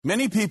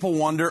Many people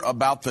wonder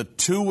about the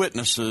two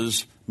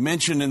witnesses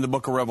mentioned in the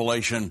book of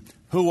Revelation.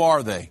 Who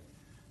are they?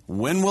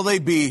 When will they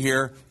be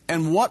here?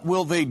 And what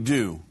will they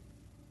do?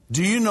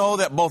 Do you know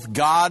that both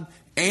God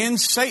and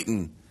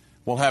Satan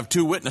will have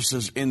two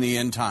witnesses in the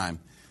end time?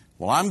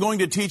 Well, I'm going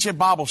to teach a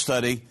Bible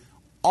study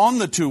on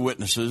the two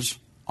witnesses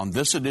on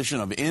this edition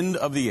of End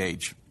of the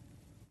Age.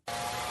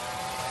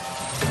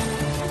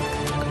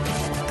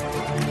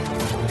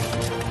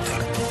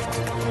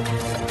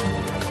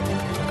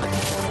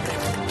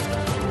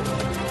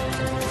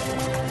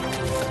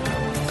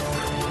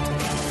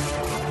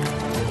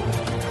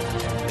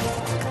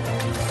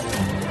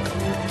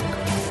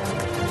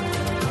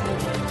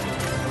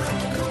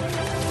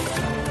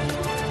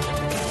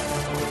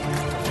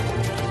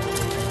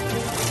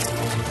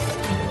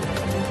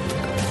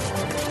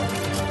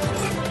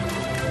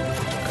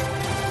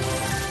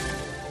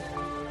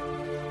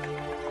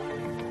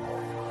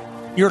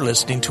 You're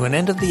listening to an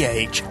End of the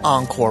Age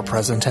encore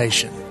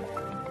presentation.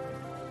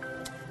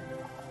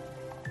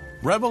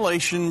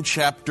 Revelation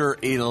chapter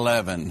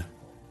 11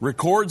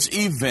 records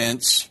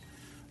events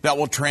that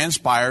will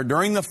transpire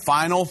during the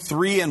final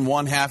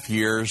 3.5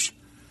 years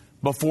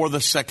before the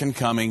second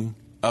coming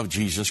of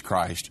Jesus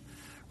Christ.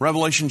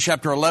 Revelation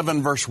chapter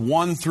 11 verse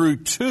 1 through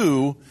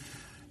 2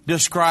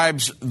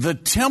 describes the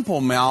Temple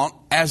Mount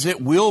as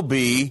it will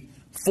be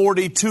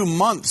 42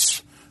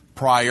 months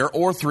prior,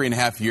 or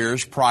 3.5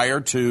 years prior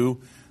to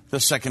the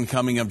second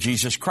coming of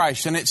Jesus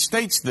Christ. And it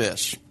states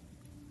this.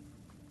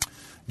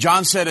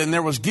 John said, "And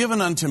there was given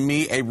unto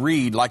me a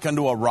reed like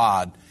unto a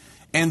rod,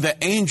 and the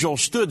angel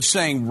stood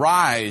saying,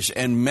 Rise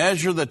and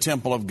measure the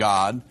temple of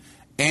God,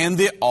 and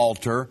the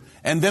altar,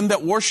 and them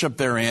that worship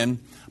therein,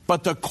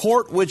 but the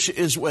court which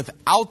is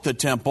without the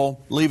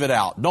temple, leave it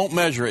out." Don't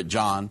measure it,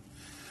 John.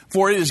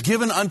 "For it is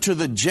given unto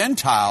the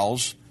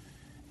Gentiles,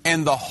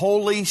 and the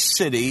holy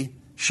city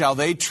shall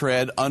they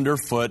tread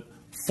underfoot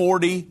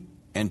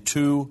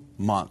 42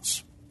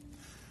 months.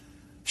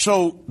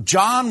 So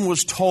John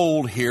was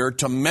told here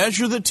to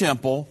measure the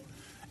temple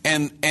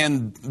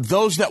and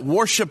those that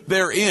worship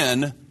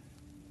therein.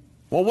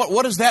 Well,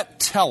 what does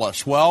that tell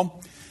us?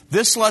 Well,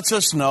 this lets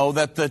us know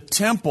that the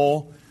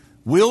temple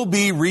will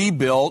be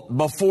rebuilt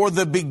before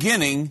the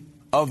beginning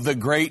of the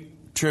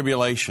Great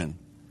Tribulation.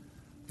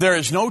 There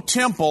is no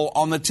temple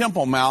on the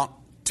Temple Mount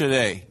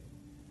today.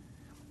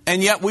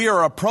 And yet we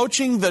are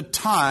approaching the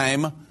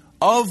time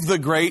of the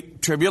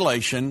Great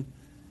Tribulation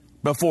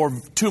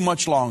before too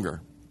much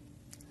longer.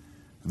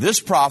 This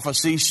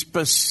prophecy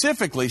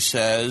specifically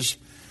says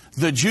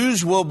the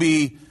Jews will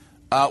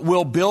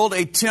build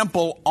a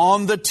temple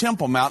on the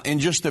Temple Mount in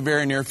just the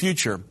very near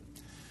future.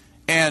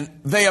 And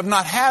they have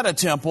not had a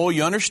temple,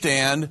 you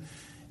understand,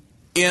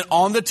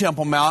 on the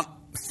Temple Mount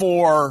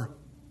for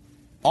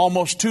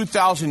almost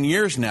 2,000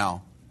 years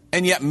now.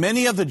 And yet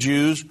many of the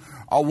Jews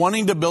are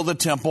wanting to build a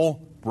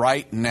temple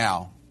right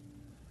now.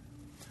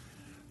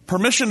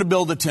 Permission to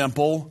build a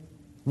temple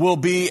will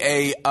be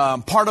a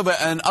part of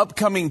an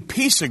upcoming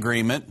peace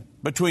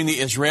agreement between the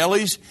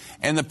Israelis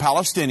and the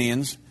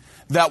Palestinians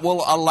that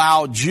will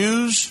allow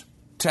Jews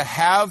to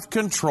have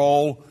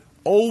control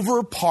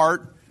over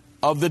part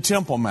of the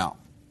Temple Mount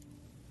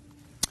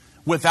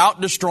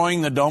without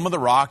destroying the Dome of the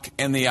Rock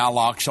and the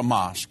Al-Aqsa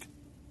Mosque.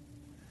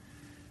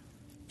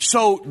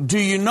 So, do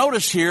you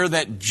notice here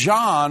that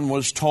John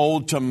was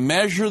told to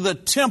measure the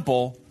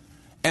temple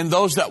and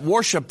those that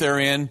worship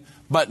therein,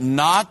 but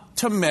not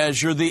to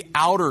measure the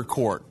outer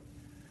court?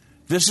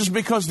 This is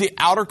because the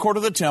outer court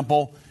of the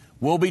temple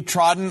will be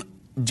trodden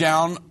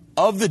down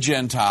of the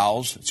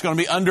Gentiles. It's going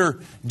to be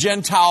under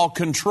Gentile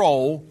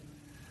control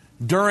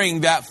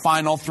during that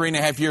final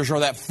 3.5 years,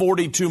 or that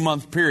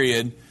 42-month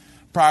period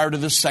prior to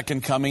the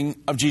second coming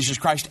of Jesus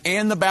Christ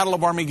and the Battle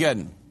of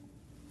Armageddon.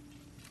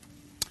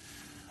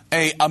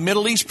 A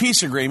Middle East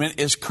peace agreement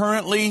is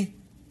currently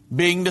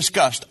being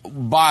discussed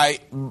by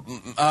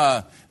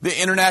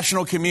the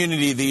international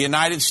community, the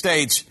United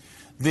States,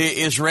 the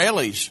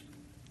Israelis,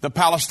 the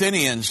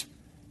Palestinians,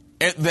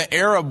 the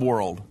Arab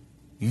world,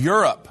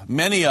 Europe,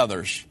 many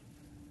others.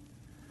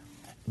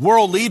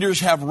 World leaders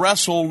have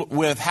wrestled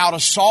with how to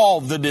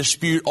solve the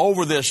dispute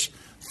over this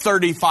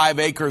 35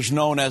 acres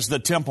known as the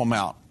Temple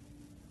Mount.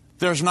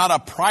 There's not a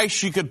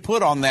price you could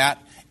put on that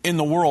in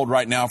the world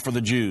right now for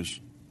the Jews.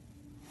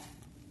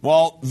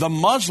 Well, the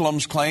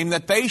Muslims claim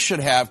that they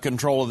should have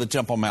control of the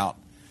Temple Mount.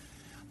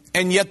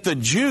 And yet the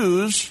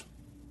Jews,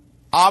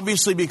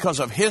 obviously because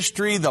of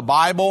history, the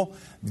Bible,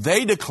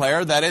 they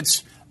declare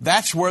that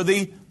that's where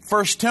the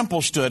first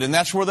temple stood, and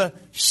that's where the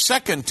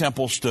second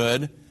temple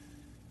stood.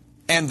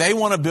 And they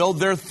want to build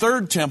their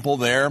third temple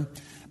there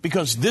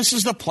because this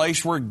is the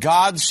place where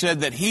God said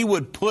that He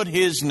would put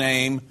His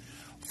name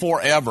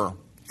forever.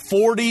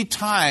 40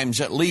 times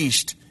at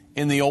least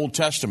in the Old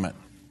Testament.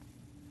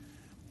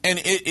 And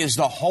it is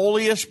the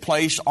holiest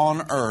place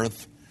on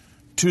earth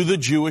to the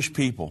Jewish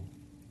people.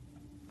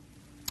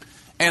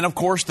 And of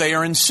course, they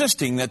are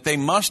insisting that they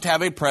must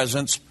have a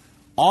presence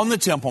on the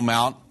Temple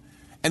Mount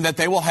and that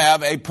they will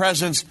have a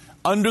presence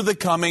under the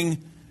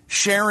coming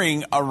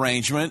sharing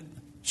arrangement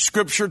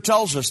Scripture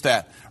tells us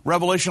that.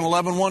 Revelation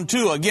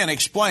 11:1-2 again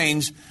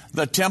explains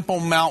the Temple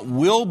Mount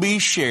will be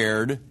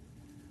shared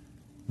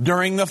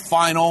during the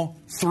final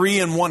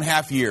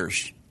 3.5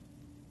 years.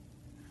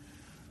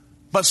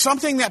 But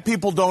something that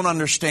people don't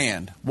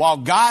understand, while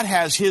God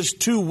has His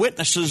 2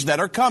 witnesses that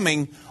are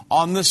coming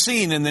on the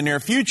scene in the near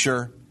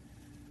future,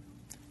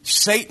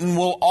 Satan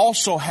will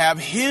also have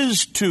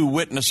his 2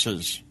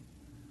 witnesses.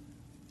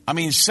 I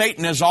mean,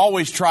 Satan has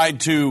always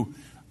tried to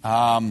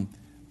kind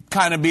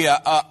of be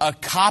a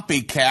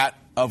copycat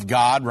of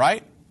God,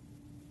 right?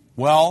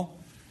 Well,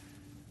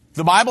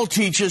 the Bible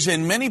teaches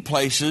in many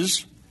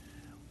places,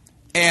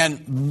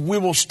 and we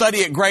will study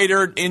it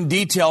greater in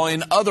detail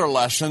in other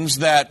lessons,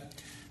 that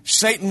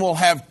Satan will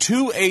have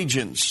 2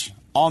 agents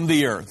on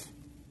the earth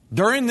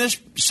during this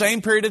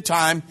same period of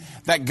time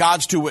that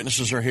God's 2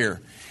 witnesses are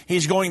here.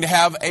 He's going to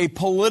have a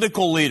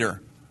political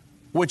leader,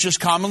 which is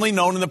commonly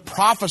known in the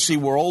prophecy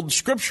world,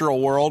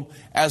 scriptural world,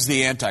 as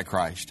the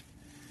Antichrist.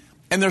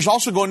 And there's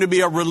also going to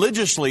be a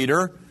religious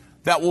leader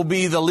that will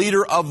be the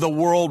leader of the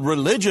world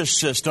religious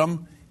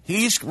system.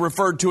 He's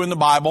referred to in the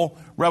Bible,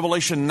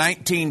 Revelation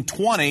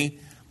 19:20,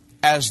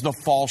 as the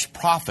false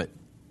prophet.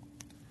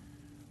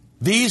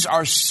 These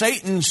are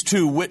Satan's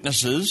 2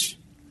 witnesses,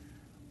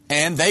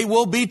 and they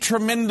will be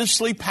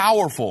tremendously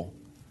powerful.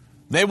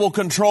 They will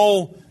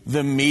control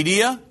the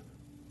media.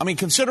 I mean,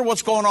 consider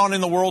what's going on in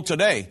the world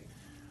today.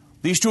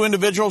 These 2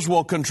 individuals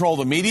will control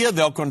the media,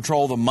 they'll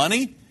control the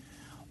money,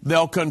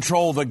 they'll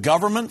control the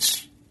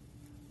governments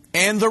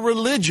and the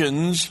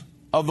religions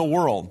of the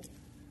world.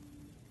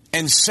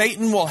 And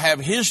Satan will have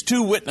his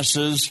 2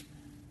 witnesses.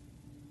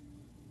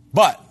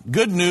 But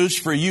good news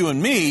for you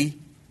and me,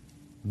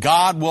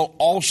 God will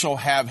also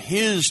have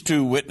His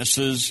 2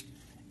 witnesses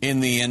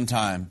in the end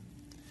time.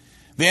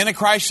 The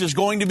Antichrist is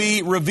going to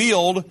be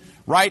revealed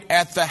right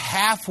at the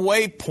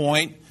halfway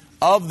point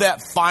of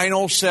that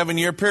final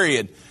 7-year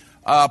period.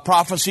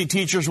 Prophecy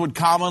teachers would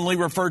commonly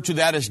refer to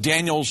that as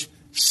Daniel's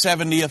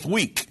 70th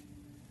week,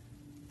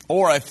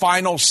 or a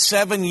final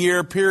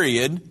 7-year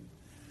period.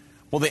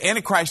 Well, the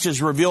Antichrist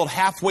is revealed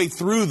halfway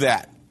through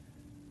that,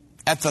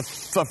 at the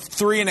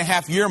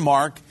 3.5-year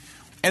mark.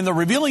 And the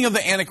revealing of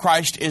the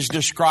Antichrist is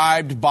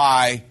described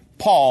by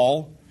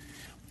Paul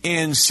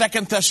in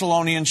 2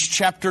 Thessalonians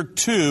chapter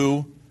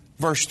 2,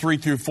 verse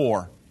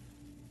 3-4.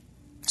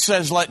 It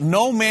says, "Let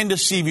no man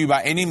deceive you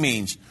by any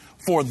means,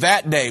 for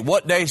that day,"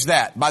 what day is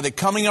that? "By the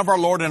coming of our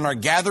Lord and our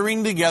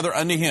gathering together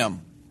unto Him.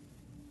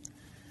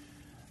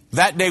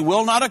 That day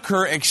will not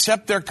occur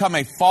except there come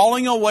a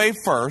falling away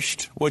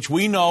first," which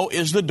we know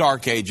is the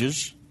Dark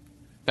Ages.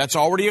 That's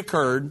already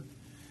occurred.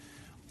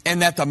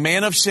 "And that the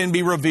man of sin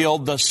be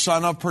revealed, the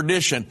son of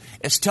perdition."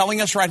 It's telling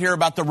us right here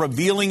about the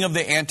revealing of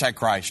the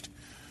Antichrist,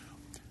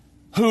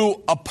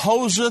 "who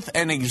opposeth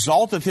and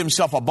exalteth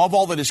himself above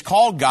all that is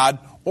called God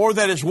or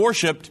that is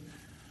worshipped,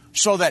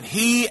 so that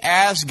he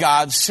as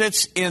God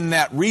sits in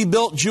that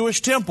rebuilt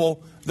Jewish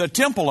temple, the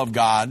temple of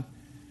God,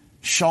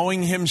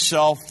 showing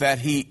himself that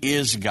he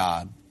is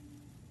God."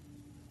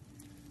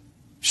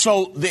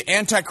 So the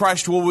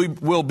Antichrist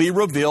will be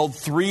revealed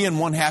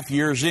 3.5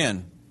 years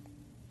in.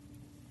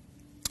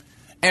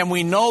 And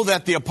we know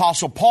that the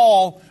Apostle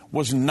Paul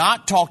was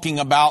not talking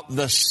about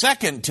the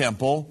second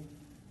temple,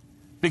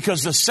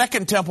 because the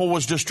second temple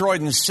was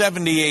destroyed in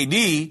 70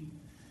 A.D.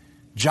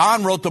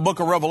 John wrote the book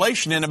of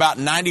Revelation in about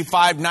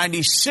 95,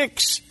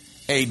 96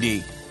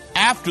 A.D.,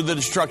 after the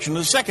destruction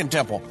of the second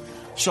temple.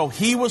 So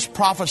he was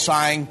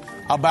prophesying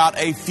about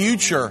a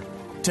future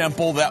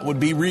temple that would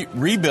be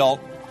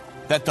rebuilt,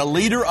 that the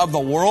leader of the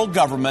world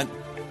government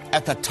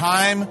at the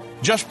time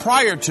just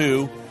prior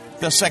to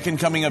the second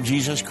coming of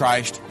Jesus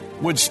Christ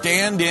would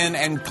stand in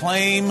and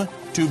claim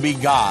to be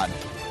God.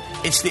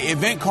 It's the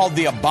event called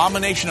the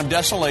Abomination of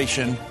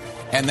Desolation,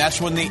 and that's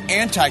when the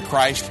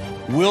Antichrist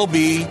will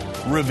be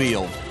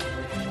revealed.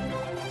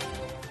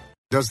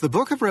 Does the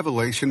book of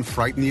Revelation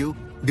frighten you?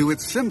 Do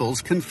its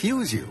symbols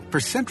confuse you? For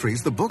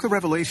centuries, the book of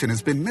Revelation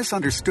has been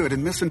misunderstood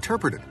and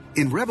misinterpreted.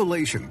 In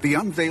Revelation, the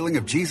unveiling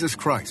of Jesus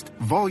Christ,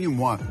 Volume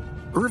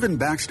 1, Irvin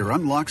Baxter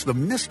unlocks the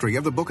mystery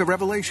of the book of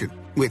Revelation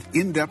with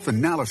in-depth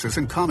analysis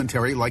and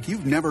commentary like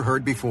you've never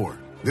heard before.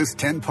 This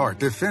 10-part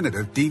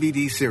definitive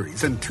DVD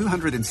series and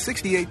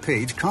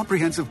 268-page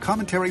comprehensive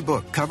commentary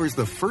book covers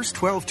the first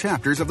 12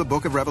 chapters of the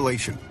book of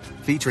Revelation,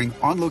 featuring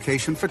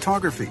on-location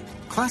photography,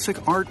 classic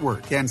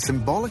artwork, and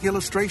symbolic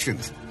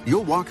illustrations.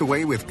 You'll walk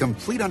away with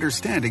complete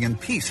understanding and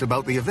peace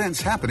about the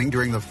events happening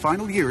during the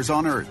final years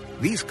on Earth.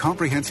 These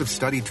comprehensive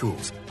study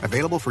tools,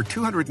 available for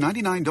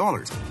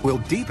 $299, will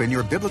deepen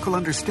your biblical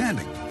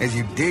understanding as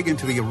you dig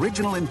into the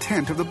original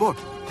intent of the book,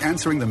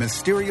 answering the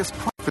mysterious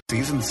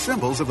prophecies and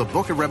symbols of the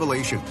book of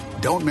Revelation.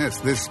 Don't miss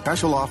this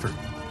special offer.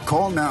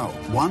 Call now,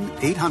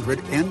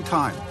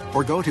 1-800-END-TIME,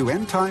 or go to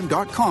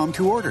endtime.com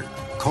to order.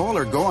 Call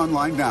or go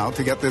online now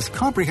to get this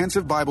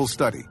comprehensive Bible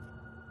study.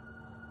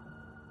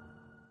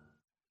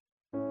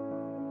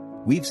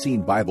 We've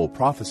seen Bible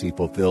prophecy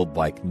fulfilled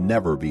like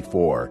never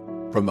before.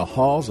 From the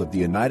halls of the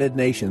United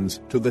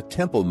Nations to the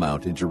Temple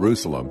Mount in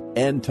Jerusalem,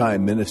 End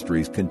Time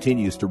Ministries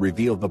continues to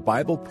reveal the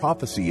Bible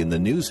prophecy in the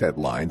news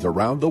headlines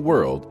around the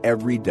world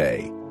every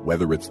day.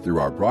 Whether it's through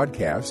our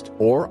broadcast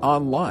or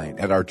online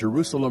at our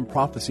Jerusalem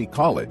Prophecy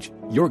College,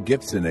 your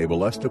gifts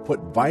enable us to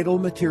put vital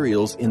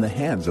materials in the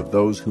hands of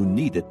those who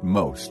need it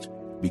most.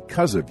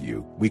 Because of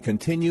you, we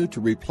continue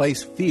to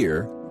replace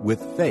fear with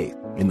faith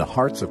in the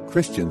hearts of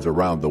Christians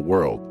around the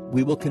world.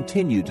 We will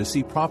continue to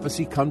see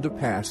prophecy come to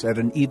pass at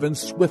an even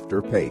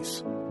swifter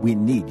pace. We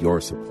need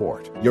your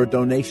support. Your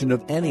donation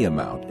of any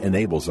amount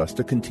enables us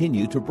to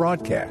continue to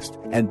broadcast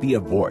and be a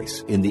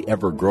voice in the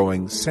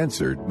ever-growing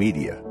censored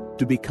media.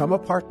 To become a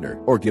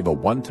partner or give a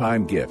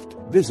one-time gift,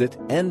 visit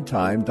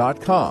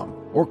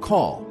endtime.com or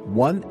call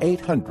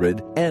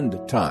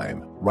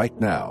 1-800-END-TIME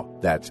right now.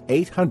 That's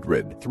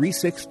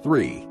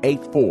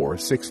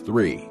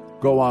 800-363-8463.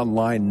 Go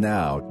online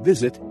now.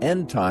 Visit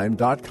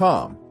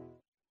endtime.com.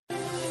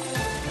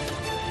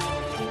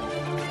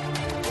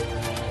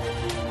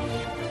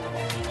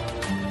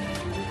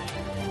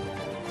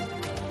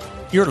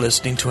 You're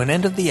listening to an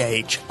End of the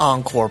Age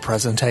encore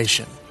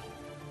presentation.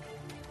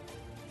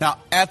 Now,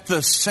 at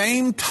the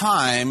same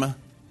time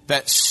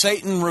that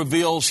Satan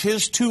reveals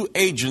his two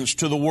agents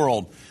to the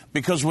world,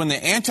 because when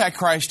the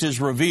Antichrist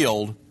is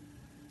revealed,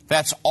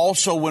 that's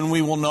also when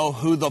we will know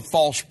who the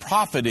false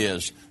prophet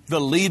is, the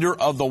leader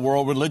of the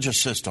world religious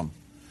system.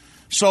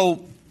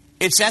 So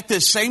it's at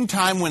this same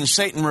time when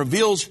Satan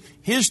reveals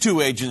his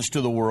two agents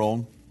to the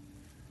world,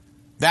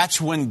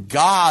 that's when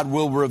God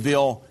will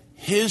reveal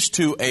his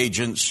two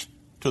agents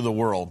to the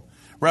world.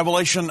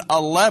 Revelation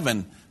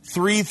 11,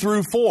 3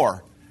 through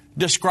 4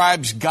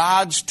 describes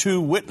God's two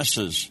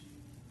witnesses.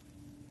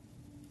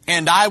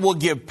 And I will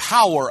give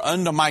power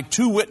unto my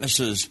two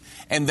witnesses,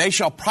 and they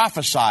shall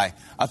prophesy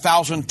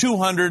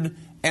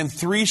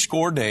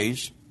 1,260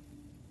 days,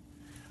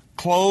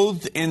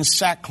 clothed in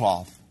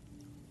sackcloth.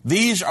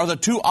 These are the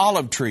two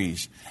olive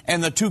trees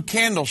and the two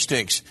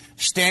candlesticks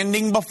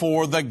standing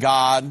before the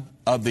God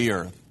of the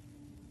earth.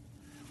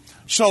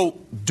 So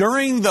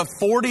during the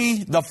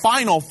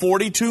final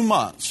 42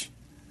 months,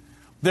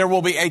 there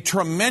will be a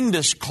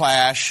tremendous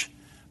clash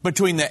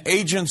between the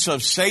agents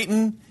of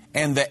Satan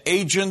and the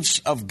agents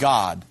of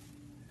God,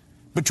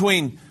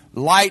 between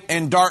light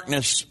and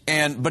darkness,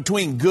 and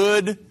between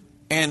good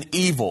and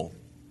evil.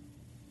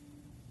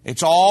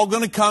 It's all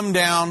going to come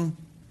down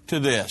to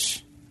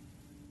this.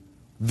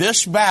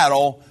 This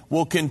battle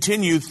will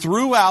continue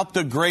throughout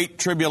the Great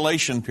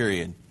Tribulation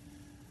period.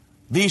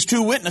 These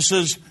two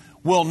witnesses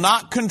will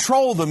not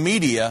control the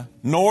media,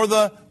 nor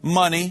the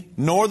money,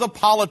 nor the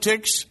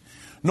politics,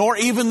 nor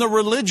even the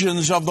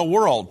religions of the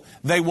world.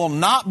 They will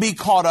not be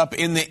caught up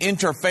in the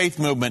interfaith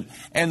movement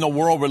and the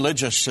world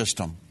religious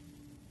system.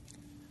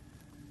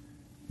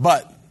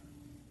 But,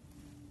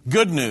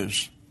 good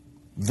news,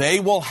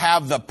 they will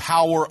have the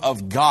power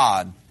of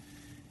God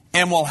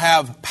and will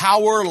have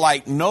power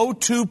like no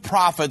two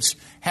prophets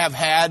have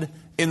had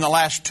in the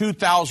last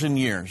 2,000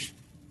 years.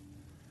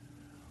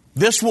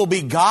 This will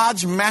be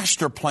God's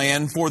master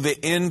plan for the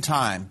end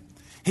time.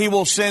 He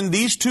will send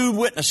these two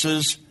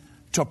witnesses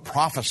to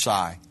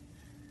prophesy.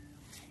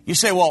 You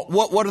say, well,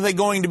 what are they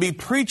going to be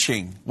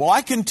preaching? Well,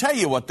 I can tell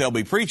you what they'll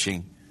be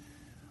preaching.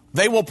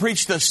 They will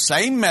preach the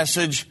same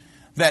message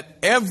that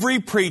every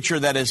preacher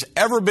that has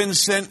ever been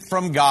sent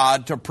from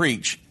God to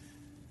preach.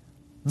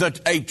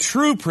 A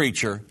true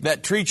preacher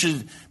that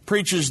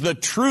preaches the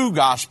true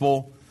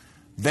gospel,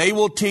 they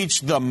will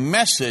teach the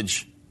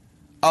message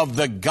of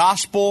the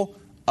gospel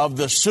of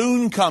the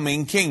soon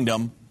coming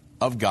kingdom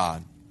of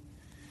God.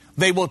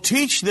 They will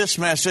teach this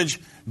message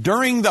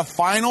during the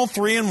final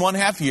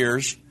 3.5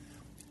 years,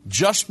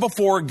 just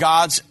before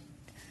God's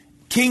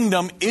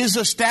kingdom is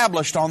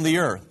established on the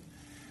earth.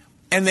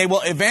 And they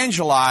will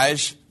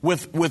evangelize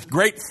with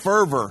great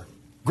fervor,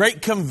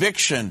 great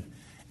conviction,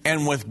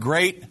 and with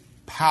great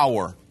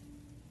power.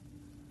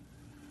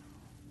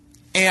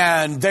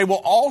 And they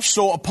will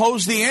also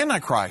oppose the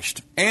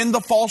Antichrist and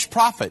the false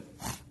prophet.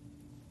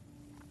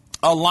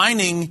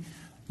 Aligning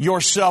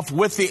yourself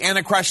with the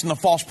Antichrist and the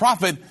false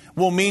prophet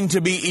will mean to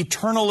be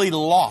eternally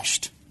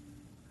lost.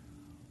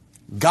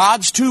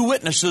 God's two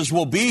witnesses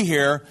will be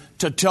here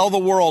to tell the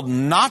world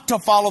not to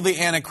follow the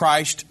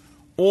Antichrist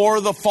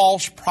or the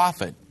false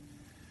prophet.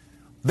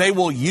 They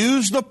will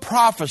use the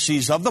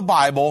prophecies of the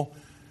Bible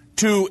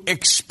to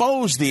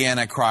expose the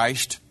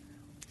Antichrist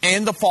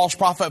and the false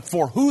prophet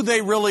for who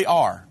they really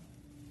are.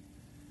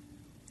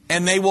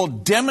 And they will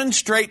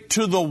demonstrate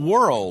to the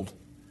world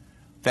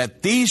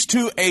that these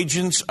two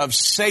agents of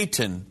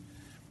Satan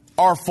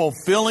are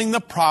fulfilling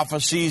the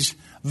prophecies,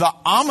 the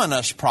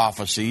ominous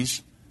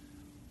prophecies,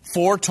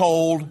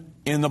 foretold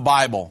in the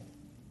Bible.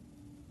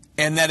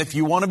 And that if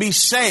you want to be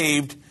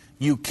saved,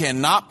 you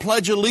cannot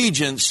pledge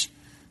allegiance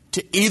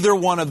to either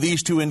one of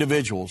these two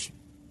individuals.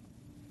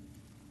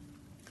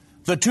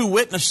 The two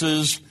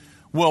witnesses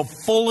will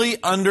fully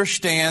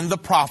understand the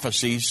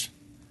prophecies,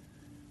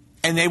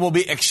 and they will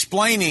be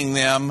explaining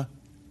them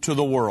to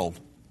the world.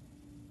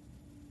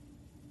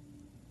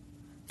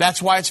 That's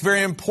why it's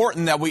very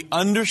important that we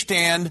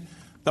understand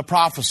the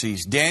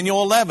prophecies.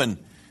 Daniel 11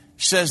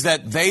 says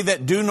that they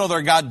that do know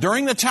their God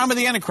during the time of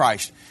the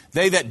Antichrist,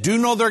 they that do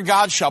know their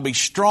God shall be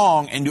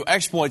strong and do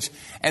exploits,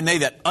 and they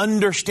that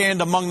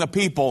understand among the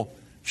people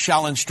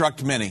shall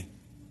instruct many.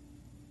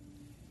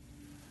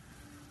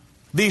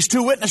 These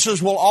two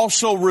witnesses will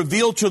also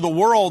reveal to the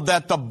world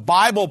that the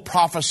Bible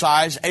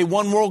prophesies a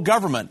one-world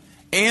government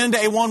and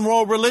a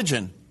one-world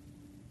religion.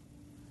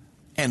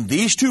 And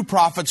these two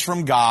prophets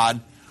from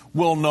God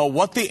will know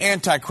what the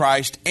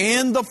Antichrist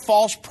and the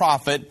false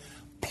prophet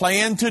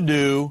plan to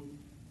do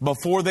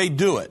before they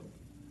do it.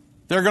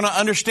 They're going to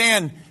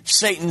understand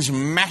Satan's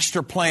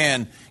master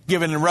plan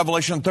given in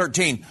Revelation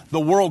 13, the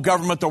world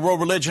government, the world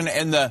religion,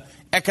 and the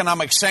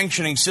economic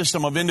sanctioning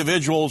system of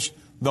individuals,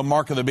 the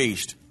mark of the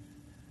beast.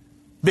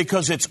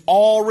 Because it's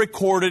all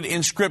recorded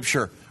in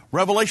Scripture.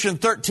 Revelation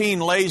 13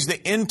 lays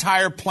the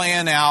entire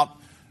plan out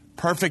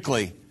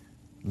perfectly.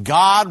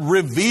 God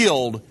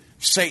revealed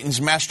Satan's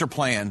master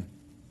plan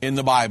in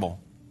the Bible.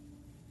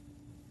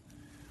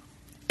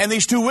 And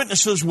these two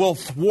witnesses will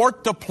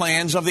thwart the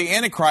plans of the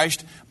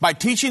Antichrist by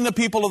teaching the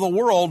people of the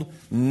world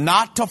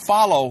not to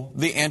follow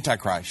the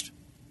Antichrist.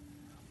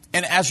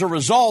 And as a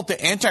result,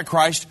 the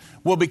Antichrist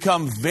will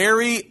become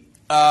very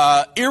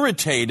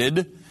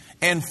irritated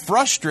and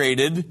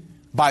frustrated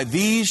by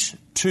these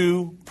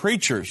two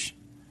preachers.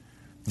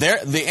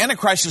 The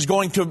Antichrist is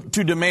going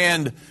to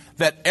demand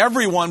that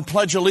everyone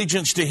pledge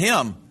allegiance to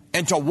him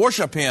and to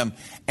worship him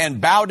and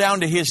bow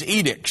down to his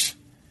edicts.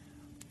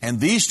 And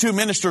these two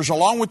ministers,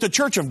 along with the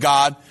Church of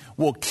God,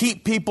 will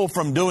keep people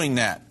from doing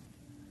that.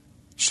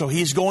 So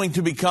he's going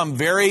to become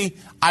very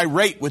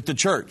irate with the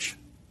church.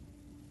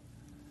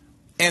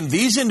 And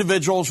these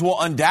individuals will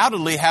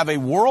undoubtedly have a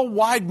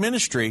worldwide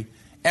ministry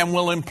and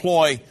will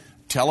employ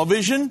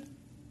television.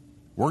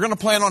 We're going to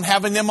plan on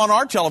having them on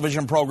our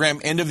television program,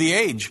 End of the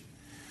Age.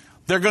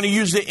 They're going to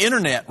use the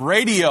internet,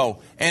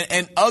 radio,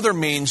 and other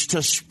means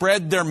to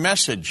spread their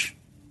message.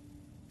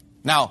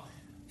 Now,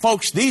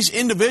 folks, these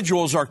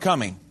individuals are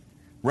coming.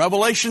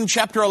 Revelation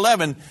chapter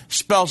 11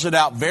 spells it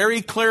out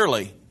very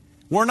clearly.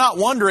 We're not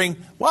wondering,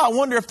 well, I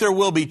wonder if there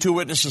will be two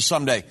witnesses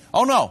someday.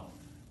 Oh, no,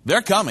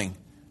 they're coming.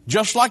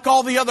 Just like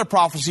all the other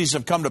prophecies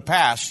have come to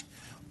pass,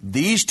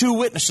 these two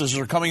witnesses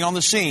are coming on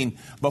the scene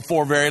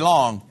before very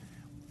long.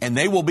 And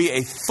they will be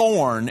a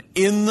thorn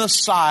in the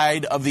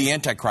side of the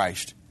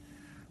Antichrist.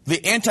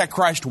 The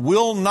Antichrist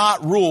will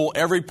not rule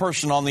every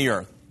person on the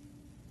earth.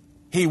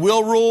 He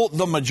will rule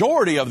the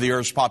majority of the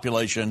earth's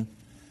population,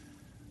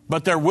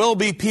 but there will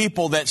be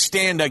people that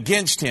stand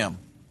against him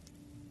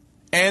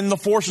and the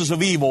forces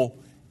of evil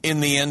in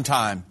the end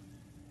time.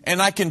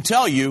 And I can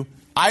tell you,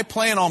 I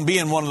plan on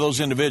being one of those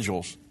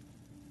individuals.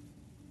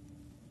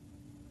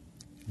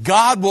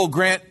 God will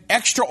grant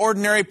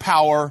extraordinary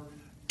power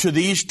to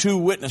these two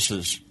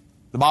witnesses.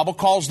 The Bible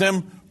calls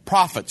them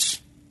prophets.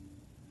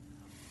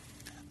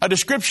 A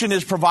description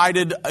is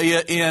provided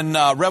in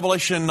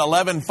Revelation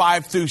 11,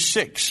 5 through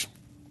 6. It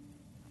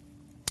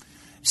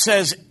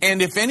says,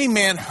 "And if any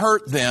man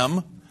hurt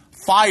them,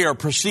 fire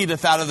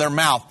proceedeth out of their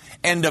mouth,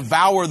 and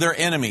devour their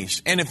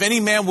enemies. And if any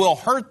man will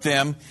hurt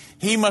them,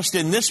 he must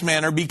in this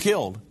manner be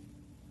killed.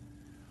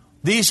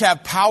 These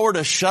have power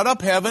to shut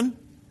up heaven,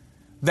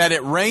 that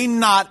it rain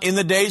not in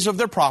the days of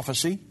their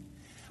prophecy.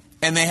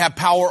 And they have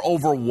power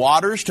over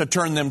waters to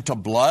turn them to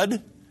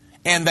blood.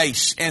 And they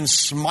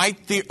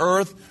smite the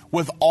earth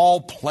with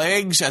all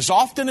plagues as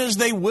often as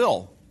they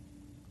will."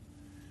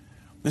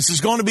 This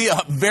is going to be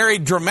very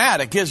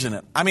dramatic, isn't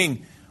it? I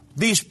mean,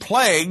 these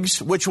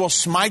plagues which will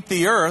smite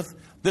the earth,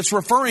 that's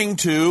referring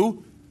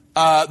to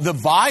the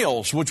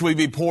vials which will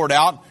be poured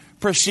out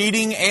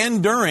preceding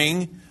and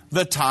during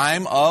the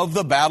time of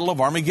the Battle of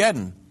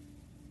Armageddon.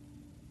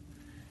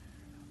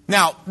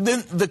 Now,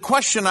 then the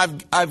question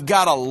I've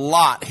got a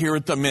lot here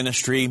at the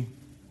ministry,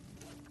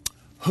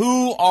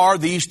 who are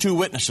these two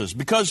witnesses?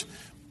 Because,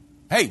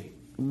 hey,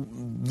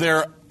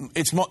 they're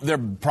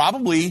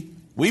probably,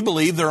 we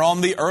believe they're on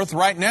the earth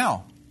right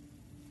now.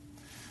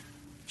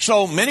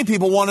 So many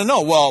people want to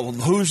know, well,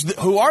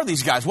 who are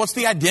these guys? What's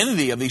the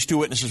identity of these two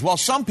witnesses? Well,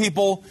 some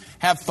people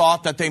have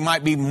thought that they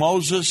might be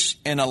Moses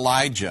and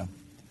Elijah.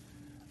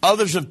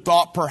 Others have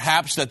thought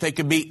perhaps that they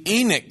could be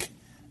Enoch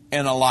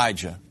and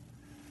Elijah.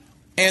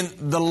 And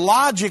the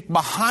logic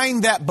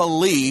behind that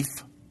belief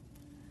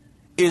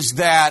is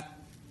that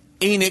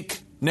Enoch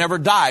never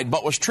died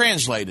but was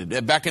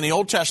translated back in the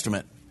Old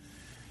Testament.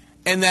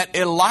 And that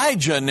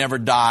Elijah never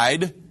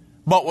died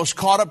but was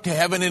caught up to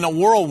heaven in a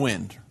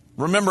whirlwind.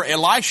 Remember,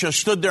 Elisha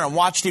stood there and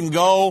watched him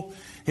go.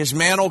 His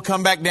mantle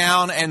come back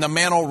down and the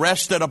mantle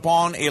rested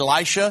upon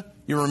Elisha.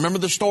 You remember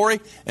the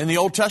story in the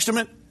Old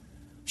Testament?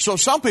 So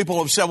some people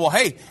have said, well,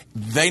 hey,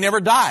 they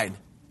never died.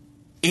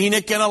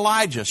 Enoch and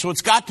Elijah. So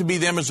it's got to be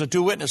them as the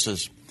two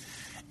witnesses.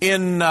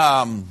 In,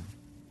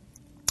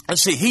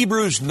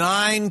 Hebrews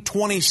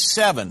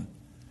 9:27,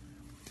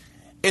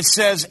 it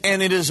says,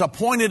 "And it is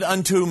appointed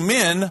unto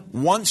men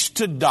once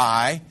to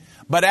die,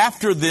 but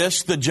after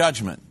this the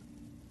judgment."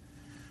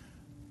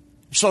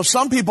 So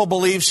some people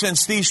believe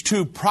since these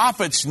two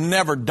prophets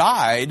never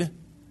died,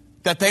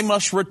 that they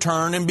must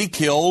return and be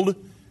killed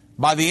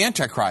by the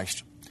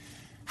Antichrist.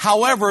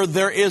 However,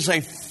 there is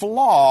a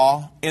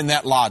flaw in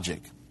that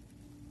logic.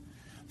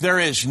 There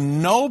is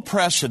no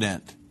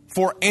precedent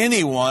for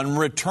anyone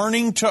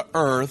returning to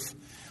earth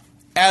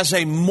as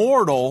a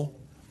mortal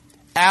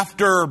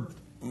after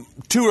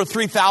 2,000 or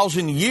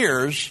 3,000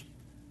 years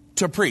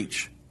to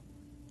preach.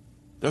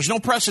 There's no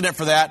precedent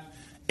for that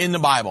in the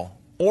Bible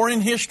or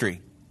in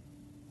history.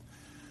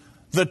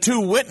 The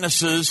two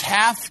witnesses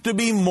have to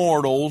be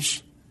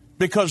mortals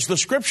because the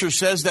Scripture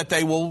says that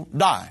they will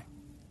die.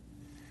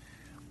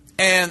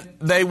 And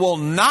they will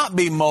not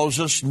be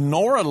Moses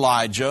nor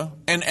Elijah.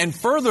 And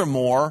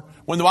furthermore,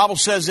 when the Bible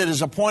says it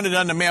is appointed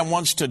unto man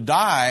once to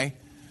die,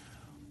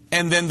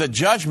 and then the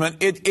judgment,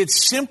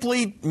 it's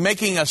simply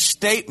making a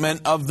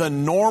statement of the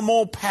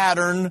normal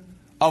pattern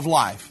of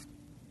life.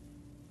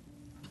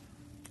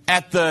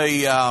 At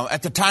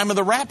the time of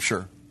the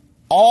rapture,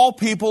 all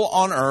people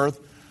on earth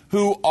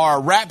who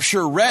are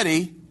rapture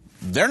ready,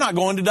 they're not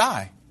going to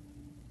die.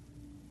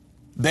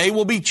 They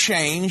will be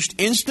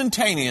changed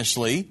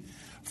instantaneously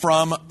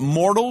from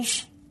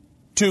mortals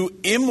to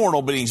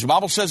immortal beings. The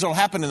Bible says it'll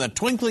happen in the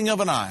twinkling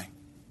of an eye.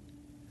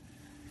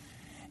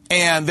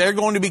 And they're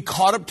going to be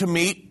caught up to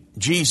meet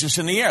Jesus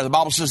in the air. The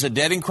Bible says the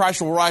dead in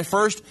Christ will rise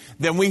first.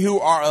 Then we who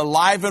are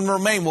alive and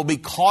remain will be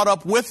caught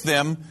up with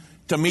them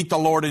to meet the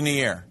Lord in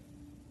the air.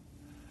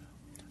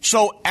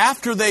 So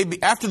after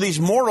these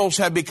mortals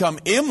have become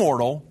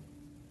immortal,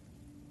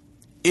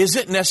 is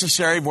it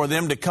necessary for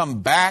them to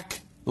come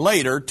back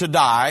later to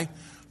die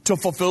to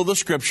fulfill the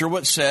Scripture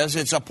which says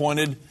it's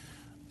appointed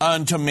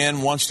unto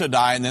men once to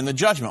die and then the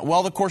judgment?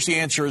 Well, of course, the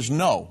answer is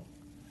no.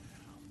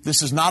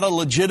 This is not a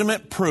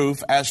legitimate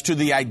proof as to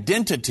the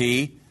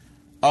identity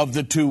of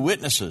the two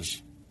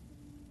witnesses.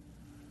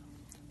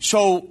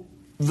 So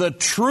the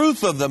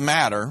truth of the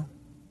matter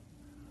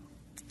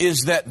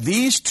is that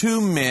these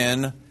two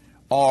men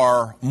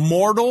are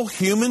mortal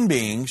human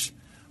beings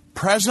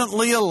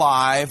presently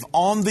alive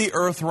on the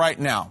earth right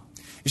now.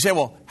 You say,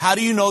 well, how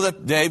do you know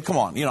that, Dave? Come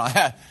on,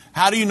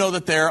 how do you know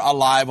that they're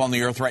alive on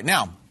the earth right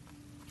now?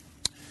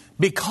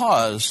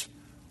 Because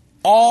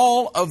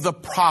all of the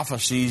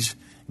prophecies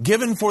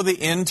given for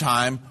the end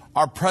time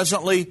are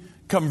presently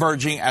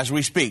converging as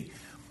we speak.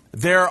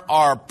 There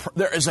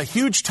is a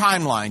huge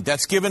timeline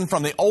that's given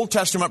from the Old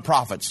Testament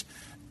prophets,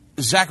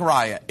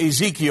 Zechariah,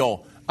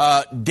 Ezekiel,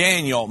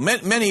 Daniel,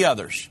 many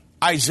others,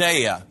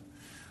 Isaiah.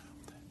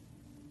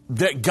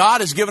 That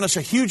God has given us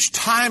a huge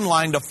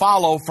timeline to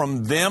follow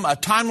from them, a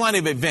timeline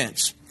of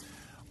events,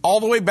 all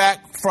the way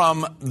back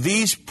from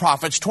these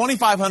prophets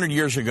 2,500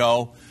 years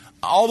ago,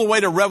 all the way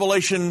to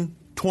Revelation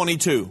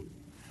 22.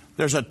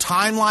 There's a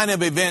timeline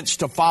of events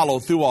to follow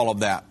through all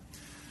of that.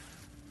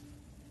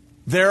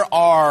 There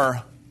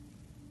are,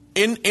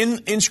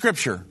 in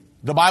Scripture,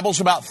 the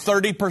Bible's about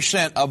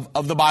 30%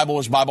 of the Bible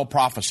is Bible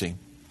prophecy.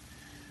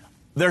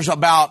 There's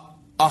about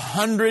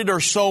 100 or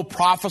so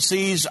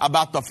prophecies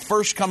about the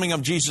first coming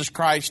of Jesus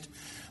Christ.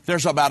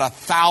 There's about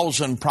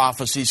 1,000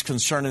 prophecies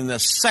concerning the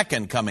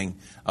second coming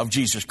of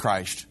Jesus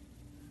Christ.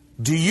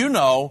 Do you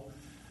know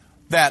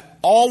that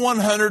all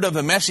 100 of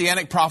the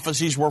Messianic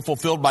prophecies were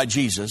fulfilled by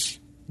Jesus?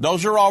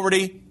 Those are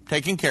already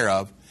taken care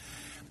of.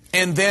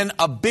 And then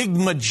a big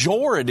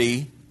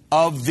majority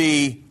of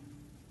the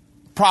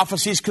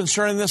prophecies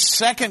concerning the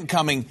second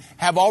coming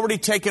have already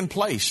taken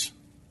place.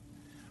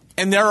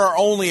 And there are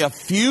only a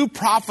few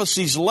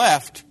prophecies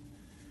left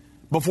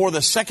before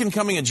the second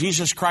coming of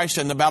Jesus Christ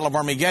and the Battle of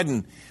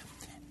Armageddon.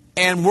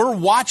 And we're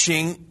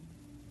watching,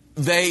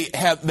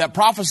 that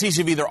prophecies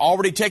have either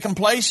already taken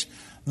place,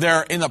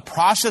 they're in the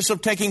process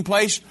of taking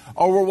place,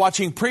 or we're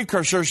watching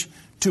precursors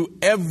to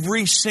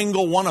every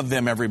single one of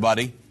them,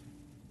 everybody.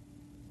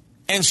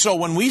 And so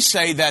when we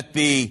say that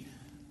the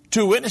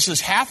two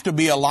witnesses have to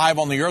be alive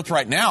on the earth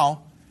right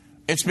now,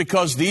 it's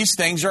because these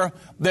things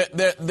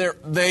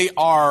they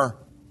are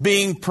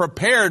being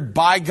prepared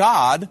by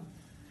God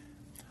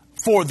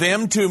for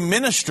them to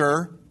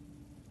minister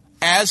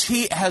as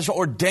He has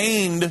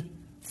ordained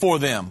for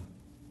them.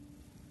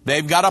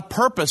 They've got a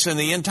purpose in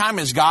the end time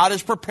as God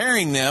is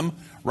preparing them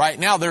right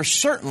now. They're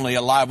certainly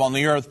alive on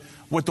the earth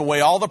with the way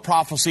all the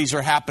prophecies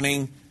are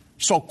happening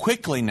so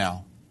quickly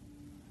now.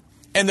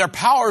 And their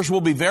powers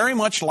will be very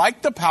much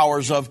like the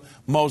powers of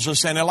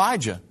Moses and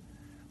Elijah.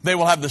 They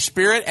will have the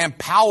spirit and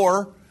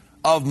power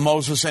of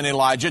Moses and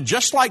Elijah,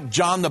 just like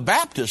John the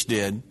Baptist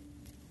did.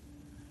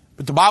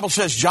 But the Bible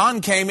says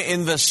John came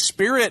in the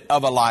spirit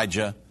of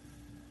Elijah.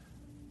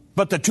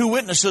 But the two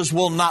witnesses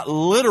will not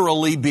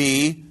literally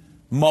be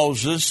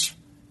Moses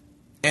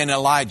and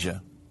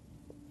Elijah.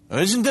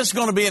 Isn't this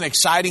going to be an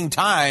exciting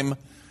time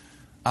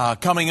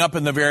coming up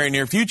in the very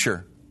near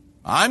future?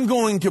 I'm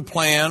going to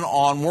plan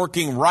on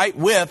working right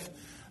with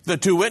the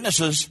two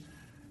witnesses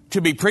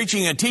to be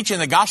preaching and teaching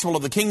the gospel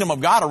of the kingdom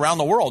of God around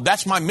the world.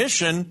 That's my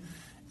mission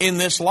in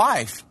this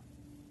life.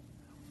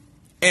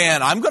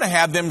 And I'm going to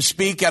have them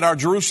speak at our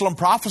Jerusalem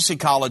Prophecy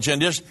College,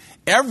 and just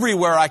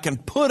everywhere I can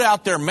put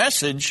out their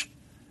message,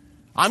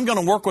 I'm going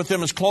to work with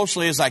them as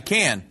closely as I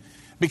can,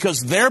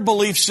 because their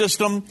belief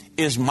system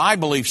is my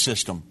belief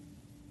system.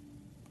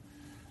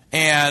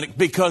 And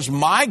because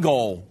my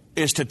goal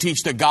is to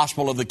teach the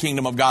gospel of the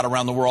kingdom of God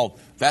around the world,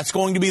 that's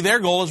going to be their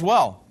goal as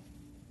well.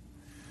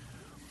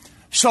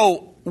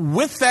 So,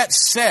 with that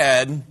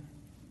said,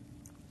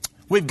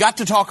 we've got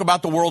to talk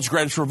about the world's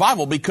greatest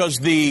revival because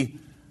the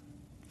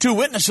two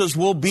witnesses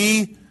will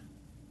be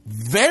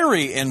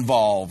very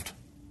involved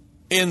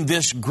in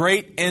this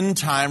great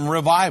end-time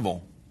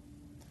revival.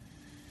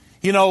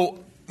 You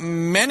know,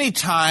 many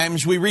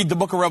times we read the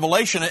book of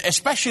Revelation,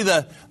 especially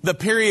the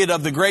period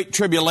of the Great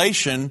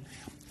Tribulation,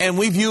 and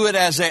we view it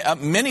as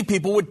many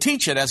people would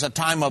teach it as a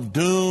time of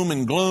doom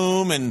and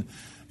gloom and,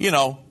 you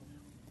know.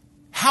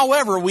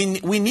 However, we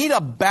need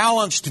a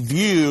balanced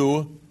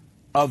view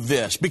of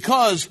this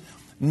because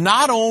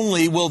not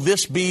only will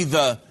this be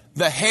the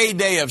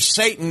heyday of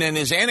Satan and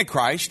his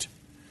Antichrist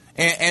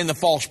and the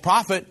false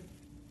prophet,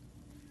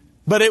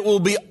 but it will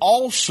be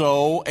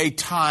also a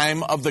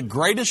time of the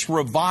greatest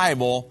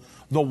revival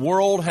the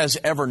world has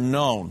ever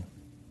known.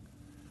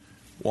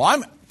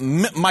 Well,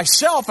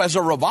 myself as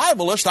a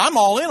revivalist, I'm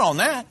all in on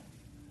that.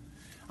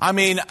 I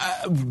mean,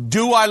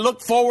 do I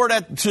look forward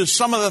to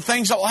some of the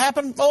things that will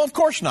happen? Well, of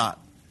course not.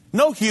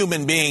 No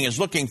human being is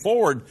looking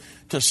forward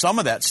to some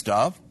of that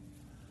stuff.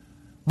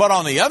 But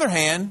on the other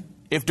hand,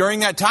 if during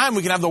that time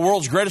we can have the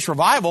world's greatest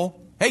revival,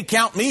 hey,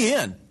 count me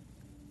in.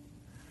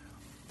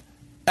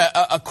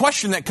 A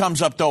question that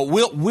comes up, though,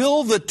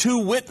 will the two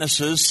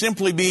witnesses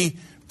simply be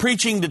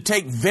preaching to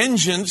take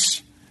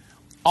vengeance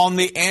on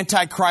the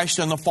Antichrist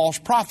and the false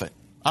prophet?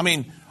 I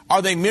mean,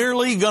 are they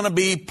merely going to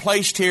be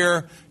placed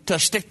here to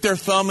stick their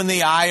thumb in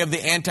the eye of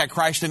the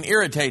Antichrist and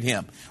irritate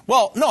him?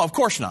 Well, no, of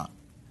course not.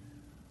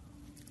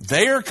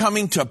 They are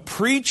coming to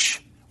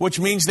preach, which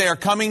means they are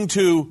coming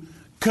to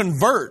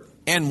convert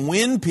and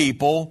win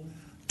people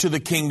to the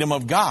kingdom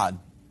of God.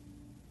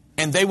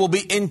 And they will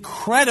be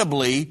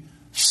incredibly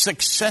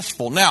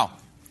successful. Now,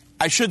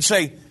 I should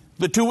say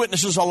the two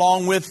witnesses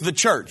along with the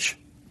church.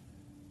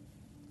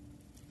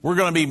 We're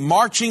going to be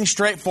marching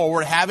straight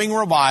forward, having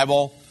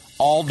revival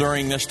all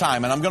during this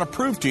time. And I'm going to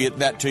prove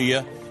that to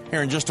you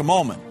here in just a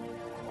moment.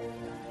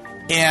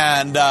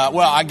 And, well,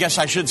 I guess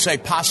I should say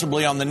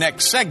possibly on the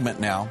next segment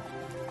now.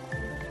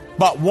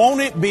 But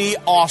won't it be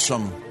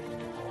awesome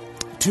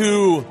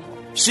to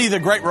see the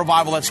great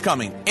revival that's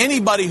coming?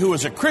 Anybody who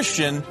is a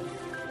Christian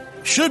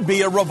should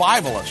be a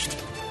revivalist,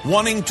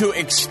 wanting to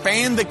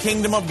expand the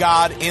kingdom of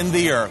God in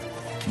the earth.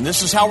 And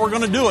this is how we're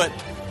going to do it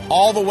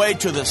all the way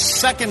to the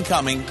second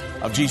coming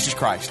of Jesus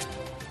Christ.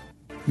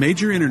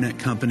 Major internet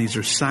companies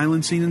are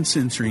silencing and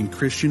censoring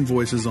Christian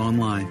voices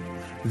online.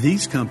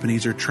 These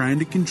companies are trying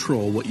to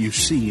control what you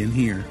see and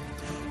hear.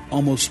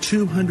 Almost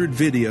 200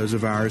 videos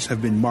of ours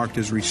have been marked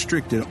as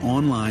restricted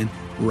online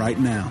right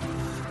now.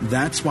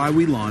 That's why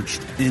we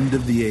launched End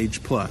of the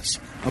Age Plus,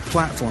 a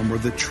platform where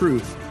the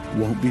truth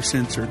won't be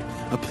censored,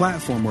 a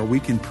platform where we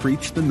can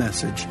preach the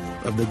message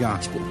of the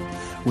gospel.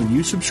 When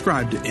you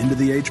subscribe to End of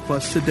the Age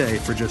Plus today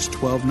for just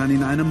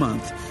 $12.99 a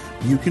month,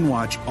 you can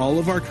watch all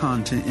of our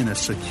content in a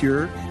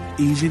secure,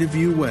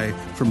 easy-to-view way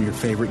from your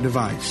favorite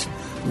device.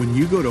 When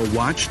you go to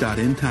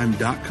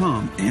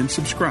watch.endtime.com and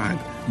subscribe,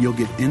 you'll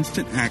get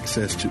instant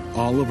access to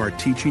all of our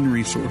teaching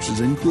resources,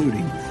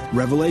 including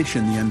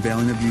Revelation, the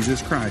Unveiling of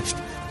Jesus Christ,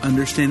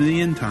 Understanding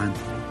the End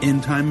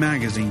Time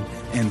Magazine,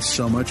 and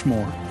so much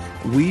more.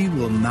 We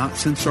will not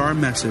censor our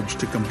message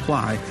to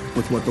comply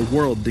with what the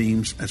world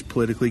deems as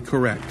politically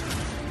correct.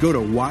 Go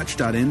to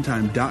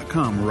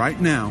watch.endtime.com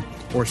right now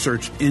or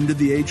search End of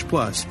the Age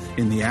Plus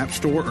in the App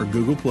Store or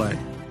Google Play.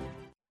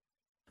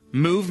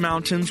 Move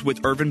Mountains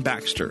with Irvin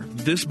Baxter.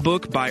 This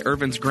book by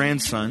Irvin's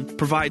grandson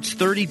provides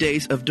 30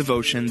 days of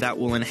devotion that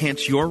will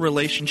enhance your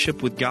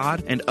relationship with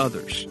God and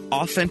others.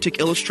 Authentic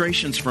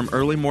illustrations from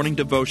early morning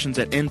devotions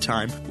at End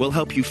Time will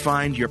help you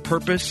find your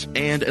purpose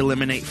and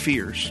eliminate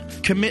fears.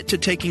 Commit to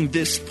taking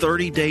this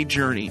 30-day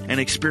journey and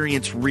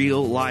experience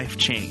real life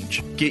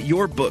change. Get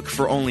your book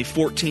for only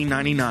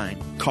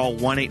 $14.99. Call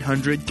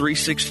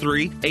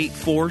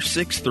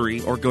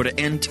 1-800-363-8463 or go to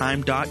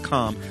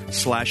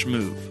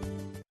endtime.com/move.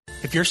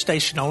 If your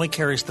station only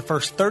carries the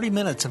first 30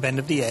 minutes of End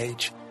of the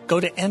Age,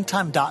 go to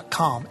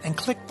endtime.com and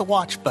click the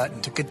watch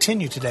button to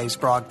continue today's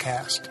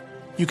broadcast.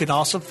 You can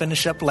also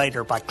finish up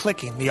later by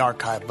clicking the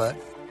archive button.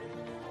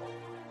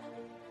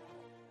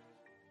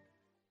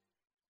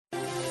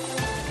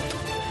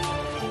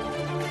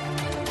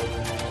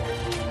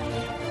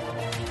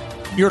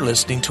 You're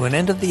listening to an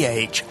End of the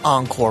Age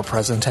encore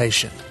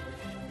presentation.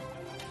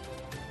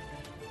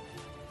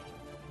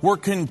 We're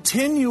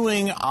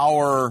continuing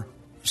our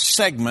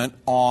segment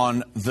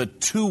on the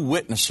two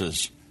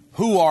witnesses.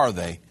 Who are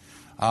they?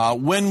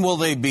 When will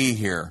they be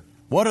here?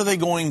 What are they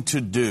going to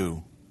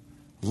do?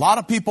 A lot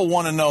of people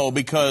want to know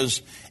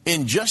because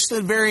in just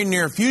the very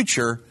near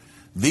future,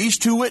 these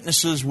two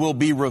witnesses will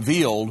be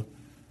revealed,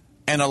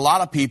 and a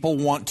lot of people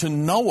want to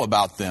know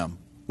about them.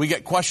 We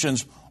get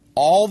questions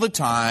all the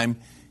time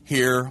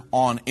here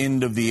on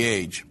End of the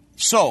Age.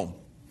 So,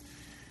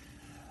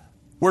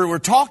 we're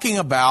talking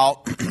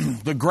about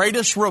the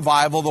greatest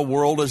revival the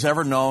world has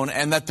ever known,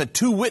 and that the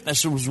two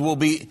witnesses will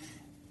be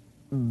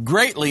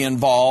greatly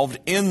involved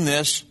in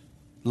this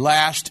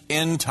last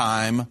end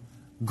time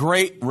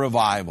great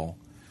revival.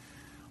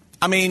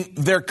 I mean,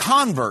 they're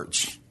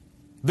converts.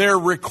 They're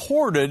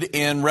recorded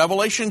in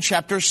Revelation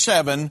chapter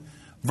 7,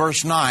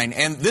 verse 9.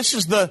 And this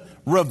is the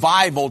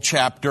revival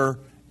chapter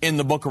in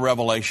the book of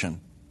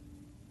Revelation.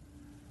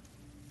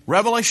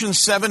 Revelation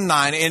 7,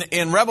 9.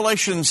 In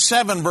Revelation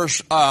 7,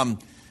 verse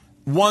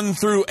 1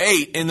 through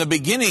 8, in the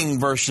beginning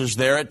verses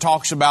there, it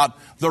talks about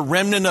the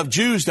remnant of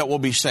Jews that will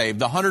be saved,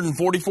 the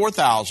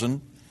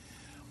 144,000.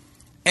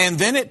 And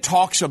then it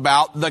talks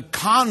about the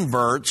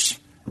converts,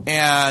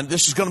 and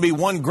this is going to be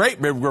one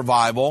great big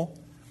revival.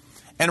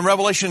 And in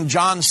Revelation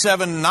John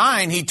 7,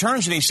 9, he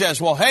turns and he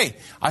says, well, hey,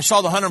 I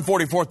saw the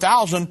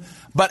 144,000,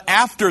 but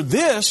after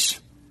this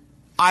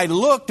I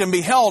looked and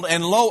beheld,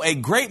 and lo, a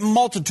great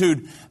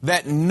multitude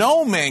that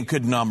no man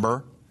could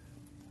number,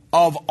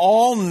 of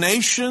all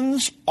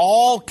nations,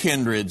 all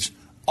kindreds,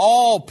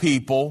 all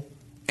people,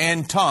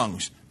 and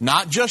tongues.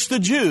 Not just the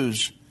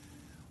Jews,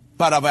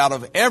 but out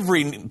of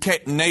every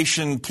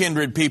nation,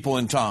 kindred, people,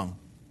 and tongue.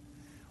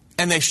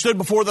 And they stood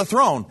before the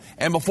throne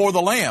and before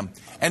the Lamb.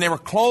 And they were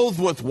clothed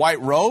with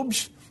white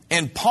robes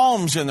and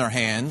palms in their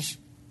hands.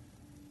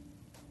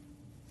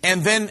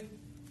 And then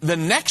the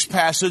next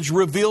passage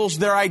reveals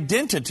their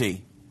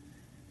identity.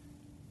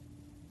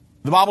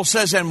 The Bible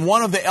says, and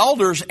one of the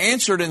elders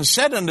answered and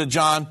said unto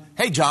John,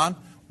 hey, John,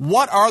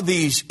 what are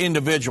these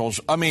individuals?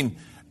 I mean,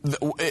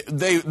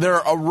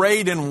 they're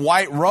arrayed in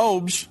white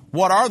robes.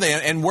 What are they,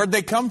 and where'd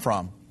they come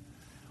from?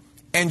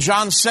 And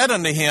John said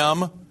unto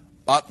him,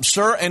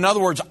 sir, in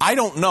other words, I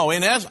don't know.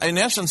 In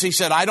essence, he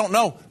said, I don't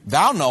know.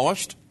 Thou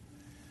knowest.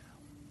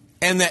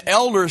 And the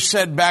elders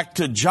said back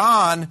to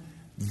John,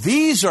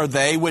 these are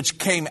they which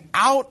came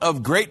out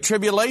of great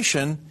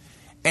tribulation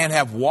and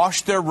have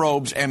washed their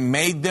robes and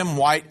made them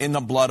white in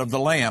the blood of the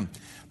Lamb.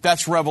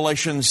 That's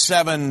Revelation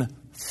 7,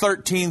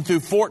 13 through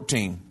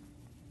 14.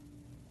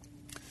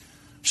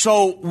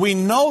 So we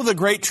know the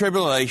Great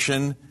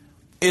Tribulation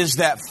is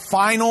that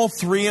final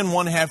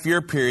 3.5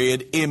 year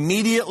period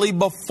immediately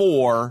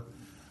before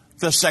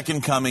the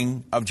second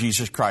coming of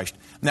Jesus Christ.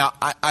 Now,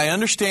 I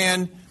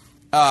understand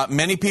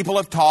many people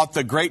have taught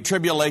the Great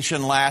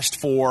Tribulation lasts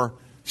for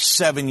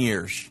 7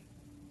 years.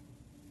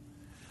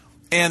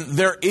 And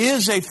there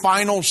is a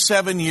final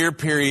 7-year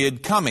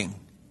period coming.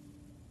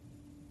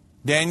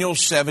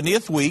 Daniel's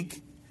 70th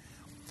week.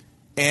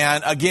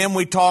 And again,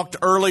 we talked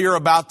earlier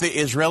about the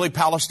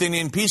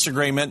Israeli-Palestinian peace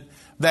agreement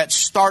that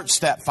starts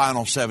that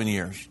final 7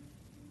 years.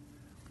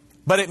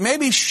 But it may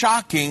be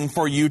shocking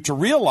for you to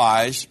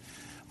realize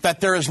that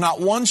there is not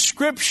one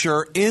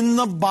scripture in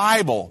the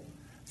Bible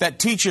that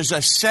teaches a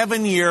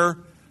 7-year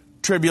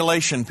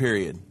tribulation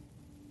period.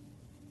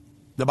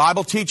 The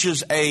Bible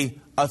teaches a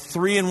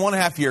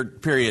 3.5 year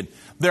period.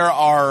 There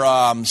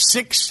are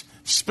 6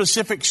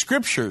 specific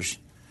scriptures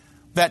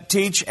that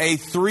teach a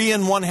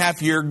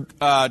 3.5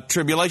 year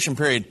tribulation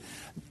period.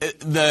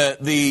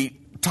 The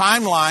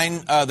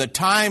timeline,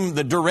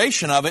 the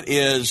duration of it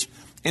is,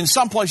 in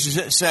some places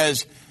it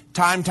says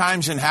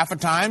times and half a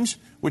times,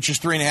 which is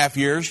 3.5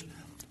 years,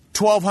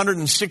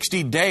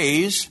 1,260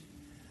 days,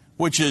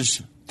 which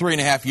is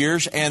 3.5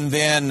 years, and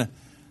then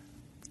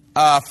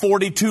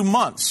 42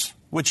 months,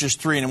 which is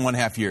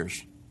 3.5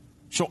 years.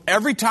 So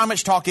every time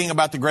it's talking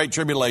about the Great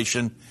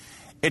Tribulation,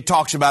 it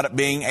talks about it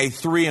being a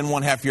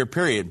 3.5 year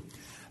period.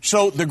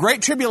 So the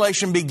Great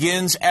Tribulation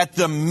begins at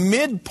the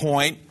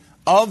midpoint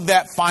of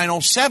that final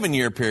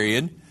 7-year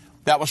period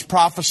that was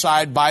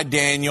prophesied by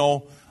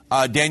Daniel,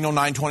 Daniel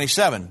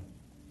 9:27.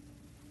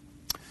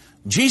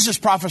 Jesus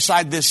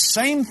prophesied this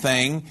same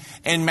thing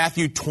in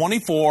Matthew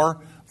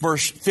 24,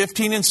 verse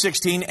 15 and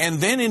 16,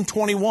 and then in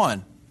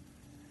 21.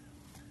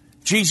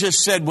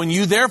 Jesus said, when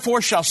you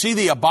therefore shall see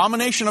the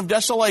abomination of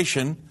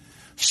desolation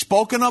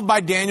spoken of by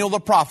Daniel the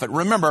prophet.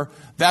 Remember,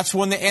 that's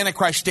when the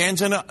Antichrist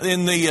stands in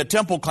the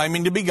temple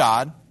claiming to be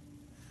God.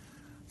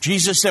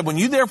 Jesus said, when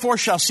you therefore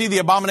shall see the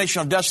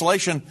abomination of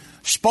desolation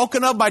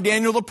spoken of by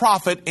Daniel the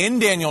prophet in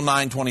Daniel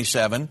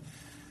 9:27,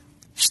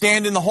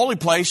 stand in the holy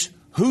place,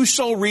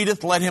 whoso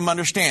readeth, let him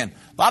understand.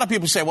 A lot of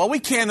people say, well, we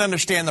can't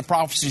understand the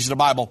prophecies of the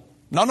Bible.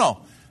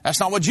 No, that's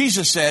not what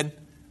Jesus said.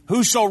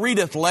 Whoso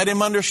readeth, let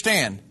him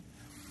understand.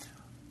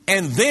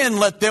 And then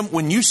let them,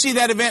 when you see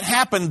that event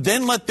happen,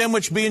 then let them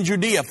which be in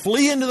Judea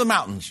flee into the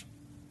mountains.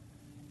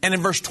 And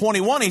in verse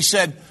 21 he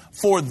said,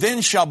 for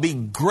then shall be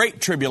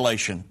great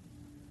tribulation,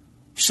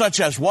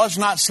 such as was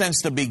not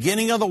since the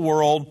beginning of the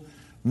world,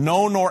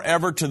 no nor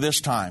ever to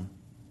this time.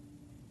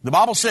 The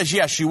Bible says,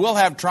 yes, you will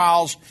have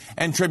trials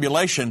and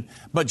tribulation,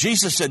 but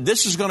Jesus said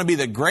this is going to be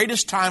the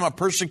greatest time of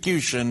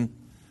persecution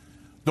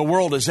the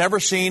world has ever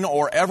seen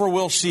or ever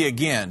will see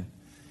again.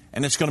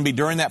 And it's going to be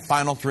during that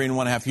final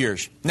 3.5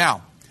 years.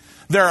 Now,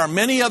 there are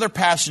many other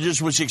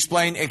passages which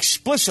explain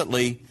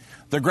explicitly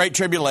the Great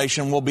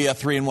Tribulation will be a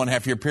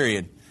 3.5 year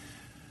period.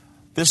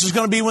 This is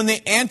going to be when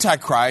the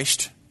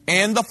Antichrist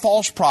and the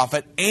false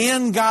prophet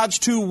and God's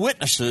 2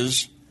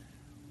 witnesses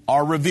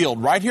are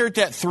revealed, right here at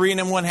that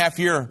 3.5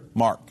 year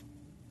mark.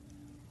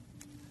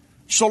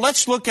 So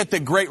let's look at the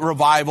great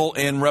revival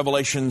in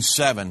Revelation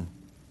 7.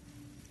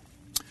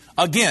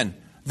 Again,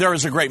 there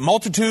is a great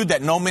multitude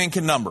that no man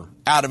can number,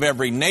 out of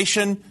every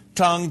nation,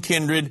 tongue,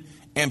 kindred,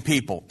 and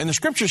people. And the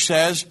Scripture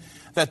says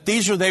that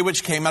these are they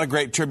which came out of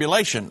great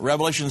tribulation,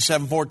 Revelation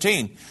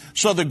 7:14.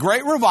 So the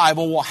great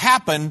revival will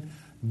happen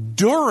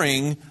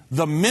during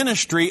the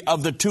ministry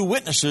of the two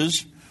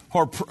witnesses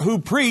who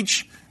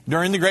preach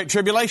during the great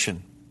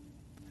tribulation.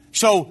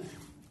 So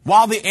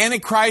while the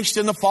Antichrist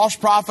and the false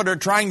prophet are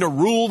trying to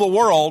rule the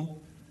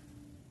world,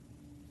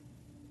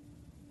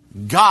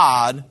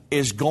 God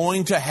is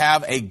going to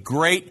have a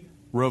great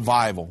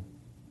revival.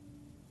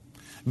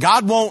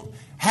 God won't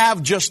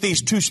have just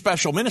these two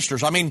special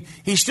ministers. I mean,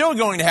 He's still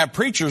going to have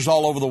preachers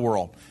all over the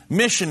world,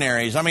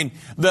 missionaries. I mean,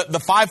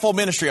 the fivefold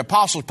ministry,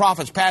 apostles,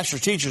 prophets,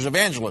 pastors, teachers,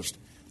 evangelists,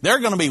 they're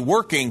going to be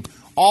working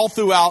all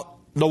throughout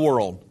the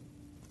world.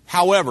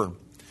 However,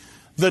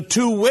 the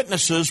two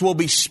witnesses will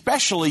be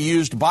specially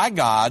used by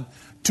God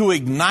to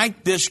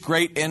ignite this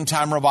great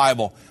end-time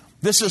revival.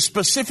 This is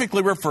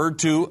specifically referred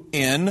to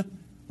in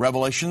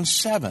Revelation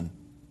 7.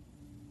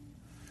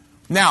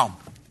 Now,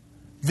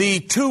 the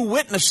two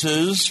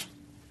witnesses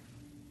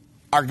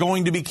are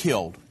going to be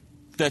killed.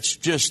 That's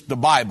just the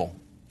Bible,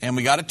 and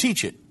we got to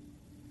teach it.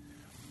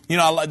 You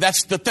know,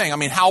 that's the thing. I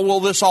mean, how will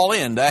this all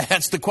end?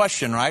 That's the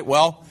question, right?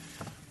 Well,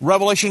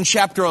 Revelation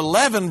chapter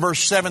 11,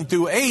 verse 7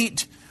 through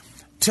 8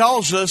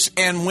 tells us,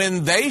 and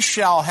when they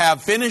shall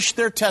have finished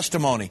their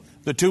testimony,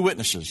 the two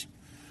witnesses,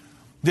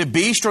 the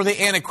beast or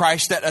the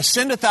Antichrist that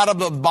ascendeth out of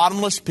the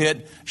bottomless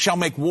pit shall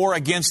make war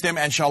against them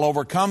and shall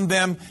overcome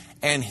them,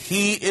 and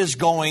he is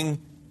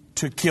going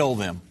to kill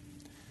them.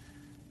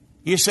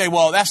 You say,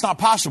 well, that's not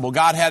possible.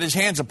 God had His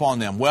hands upon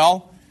them.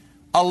 Well,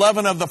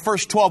 11 of the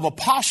first 12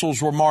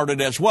 apostles were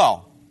martyred as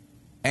well.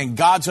 And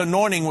God's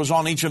anointing was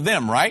on each of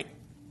them, right?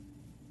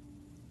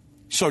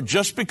 So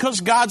just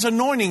because God's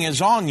anointing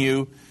is on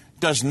you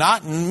does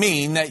not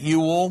mean that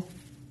you will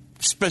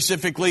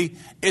specifically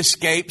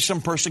escape some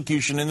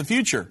persecution in the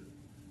future.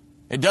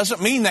 It doesn't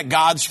mean that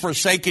God's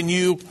forsaken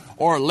you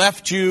or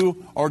left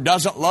you or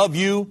doesn't love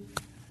you.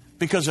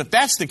 Because if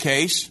that's the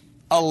case,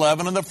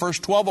 11 of the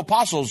first 12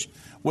 apostles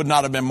would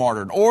not have been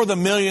martyred. Or the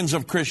millions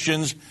of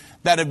Christians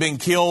that have been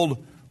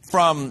killed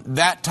from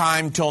that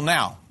time till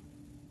now.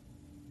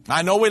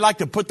 I know we like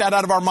to put that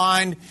out of our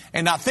mind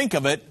and not think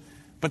of it,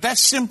 but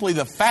that's simply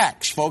the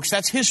facts, folks.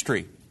 That's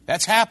history.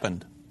 That's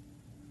happened.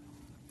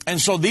 And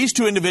so these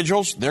two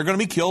individuals, they're going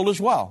to be killed as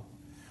well.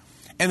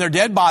 And their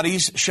dead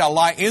bodies shall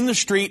lie in the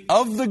street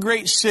of the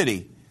great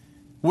city,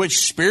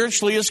 which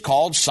spiritually is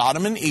called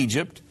Sodom and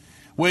Egypt,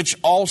 which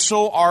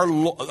also our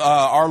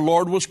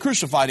Lord was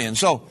crucified in.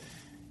 So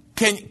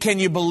can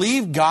you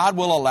believe God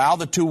will allow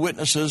the two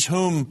witnesses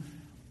whom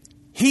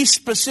He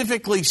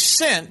specifically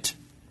sent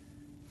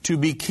to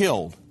be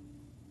killed?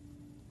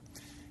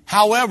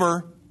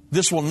 However,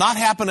 this will not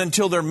happen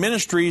until their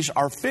ministries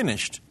are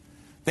finished.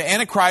 The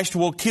Antichrist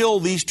will kill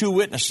these two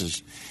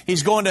witnesses.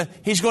 He's going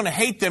to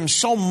hate them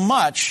so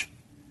much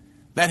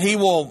that he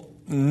will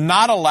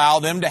not allow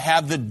them to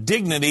have the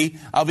dignity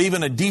of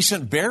even a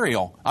decent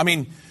burial. I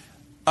mean,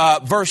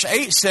 verse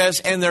 8 says,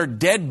 and their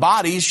dead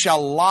bodies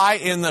shall lie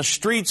in the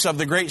streets of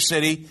the great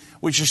city,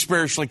 which is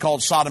spiritually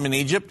called Sodom and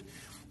Egypt.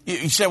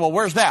 You say, well,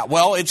 where's that?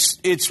 Well,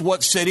 it's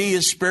what city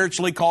is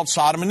spiritually called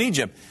Sodom and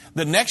Egypt.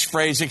 The next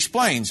phrase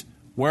explains,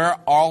 where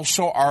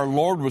also our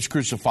Lord was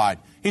crucified.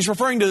 He's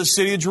referring to the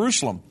city of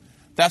Jerusalem.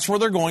 That's where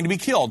they're going to be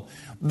killed.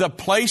 The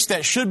place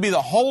that should be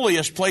the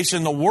holiest place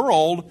in the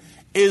world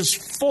is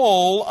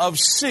full of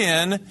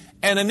sin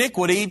and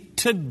iniquity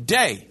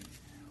today.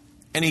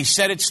 And he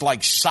said it's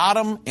like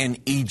Sodom and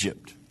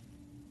Egypt.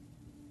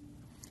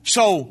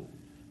 So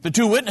the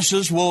two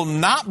witnesses will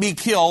not be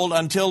killed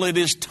until it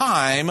is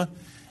time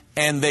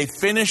and they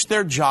finish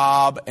their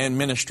job and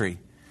ministry.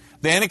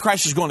 The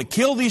Antichrist is going to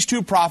kill these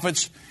two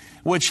prophets,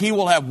 which he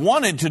will have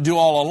wanted to do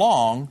all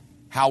along.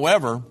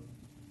 However,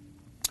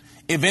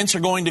 events are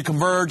going to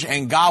converge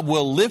and God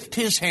will lift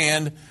His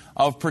hand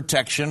of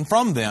protection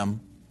from them,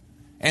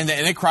 and the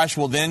Antichrist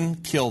will then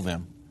kill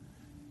them.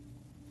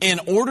 In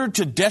order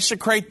to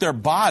desecrate their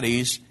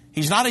bodies,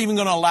 He's not even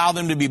going to allow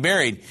them to be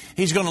buried.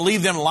 He's going to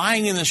leave them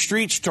lying in the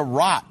streets to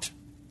rot.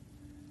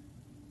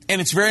 And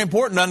it's very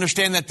important to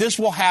understand that this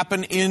will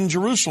happen in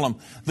Jerusalem.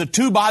 The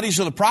two bodies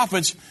of the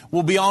prophets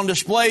will be on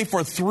display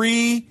for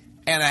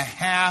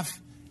 3.5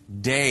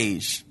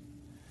 days.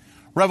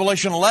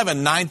 Revelation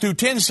 11, 9 through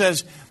 10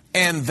 says,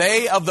 and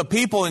they of the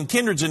people and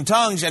kindreds and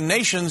tongues and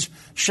nations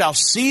shall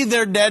see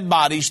their dead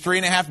bodies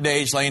 3.5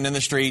 days laying in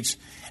the streets,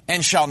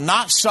 and shall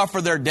not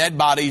suffer their dead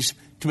bodies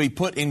to be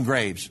put in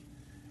graves.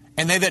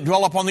 And they that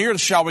dwell upon the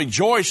earth shall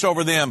rejoice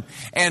over them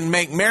and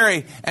make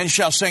merry and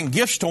shall sing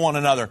gifts to one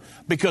another,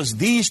 because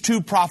these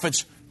two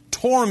prophets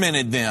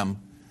tormented them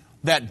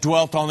that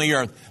dwelt on the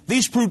earth.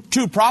 These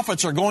two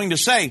prophets are going to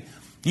say,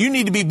 you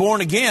need to be born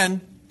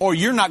again or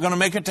you're not going to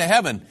make it to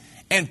heaven.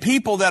 And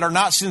people that are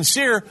not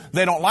sincere,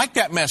 they don't like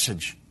that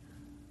message.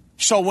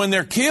 So when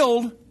they're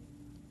killed,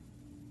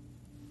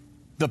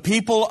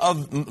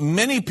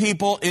 many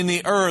people in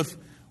the earth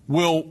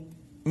will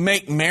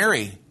make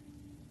merry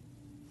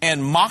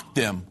and mock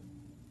them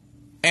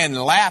and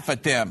laugh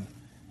at them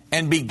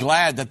and be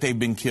glad that they've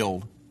been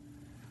killed.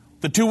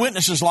 The two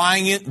witnesses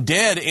lying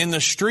dead in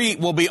the street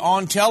will be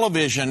on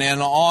television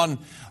and on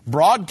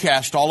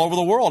broadcast all over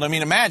the world. I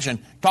mean,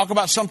 imagine, talk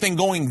about something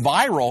going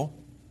viral.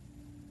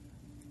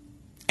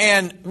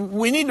 And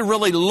we need to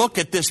really look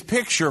at this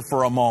picture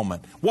for a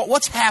moment.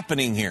 What's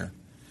happening here?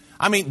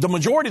 I mean, the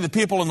majority of the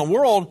people in the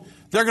world,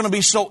 they're going to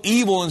be so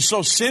evil and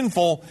so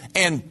sinful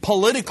and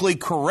politically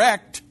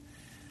correct,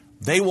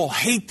 they will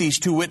hate these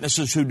two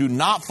witnesses who do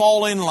not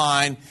fall in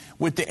line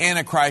with the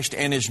Antichrist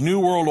and his New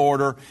World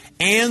Order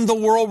and the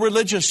world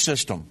religious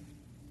system.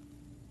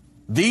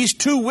 These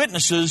two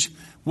witnesses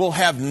will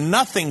have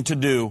nothing to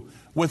do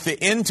with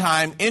the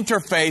end-time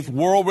interfaith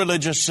world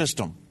religious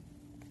system.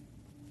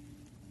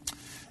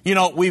 You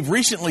know, we've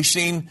recently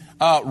seen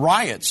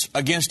riots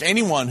against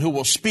anyone who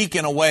will speak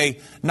in a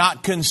way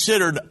not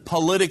considered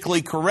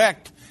politically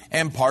correct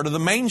and part of the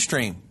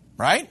mainstream,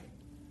 right?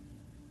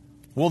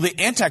 Well,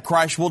 the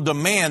Antichrist will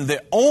demand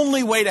the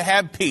only way to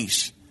have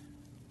peace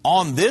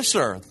on this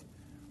earth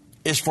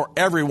is for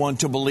everyone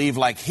to believe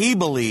like he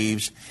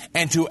believes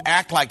and to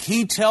act like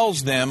he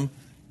tells them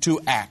to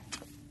act.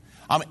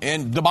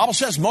 And the Bible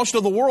says most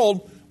of the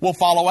world will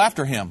follow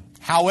after him.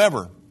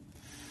 However,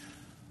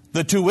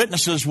 the two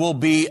witnesses will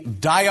be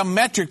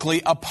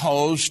diametrically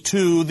opposed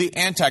to the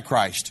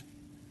Antichrist.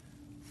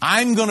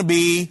 I'm going to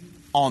be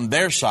on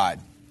their side.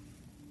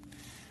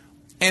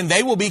 And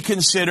they will be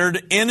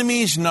considered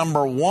enemies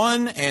number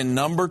 1 and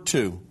number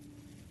 2.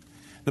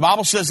 The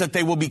Bible says that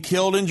they will be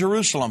killed in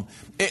Jerusalem.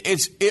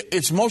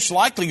 It's most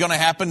likely going to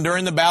happen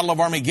during the Battle of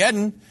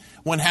Armageddon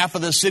when half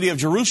of the city of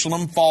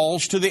Jerusalem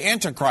falls to the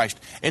Antichrist.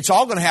 It's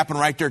all going to happen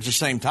right there at the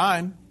same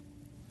time.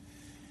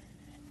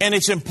 And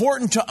it's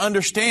important to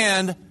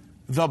understand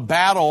the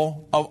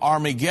Battle of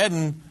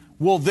Armageddon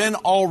will then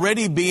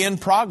already be in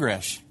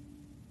progress.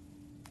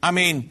 I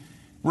mean,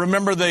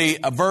 remember the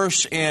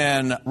verse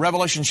in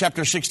Revelation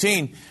chapter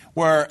 16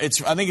 where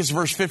I think it's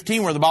verse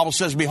 15 where the Bible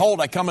says, "Behold,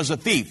 I come as a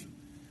thief.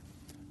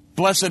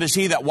 Blessed is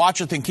he that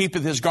watcheth and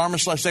keepeth his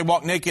garments, lest they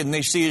walk naked and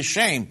they see his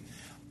shame."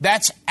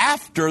 That's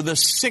after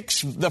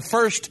the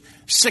first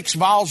 6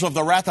 vials of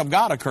the wrath of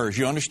God occurs,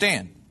 you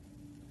understand?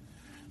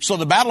 So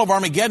the Battle of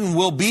Armageddon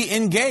will be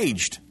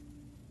engaged.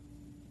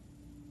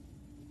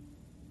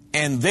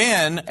 And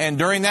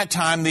during that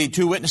time, the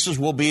two witnesses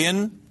will be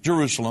in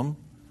Jerusalem,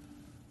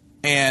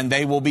 and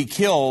they will be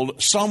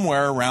killed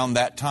somewhere around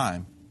that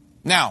time.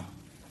 Now,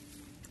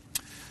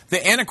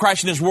 the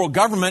Antichrist and his world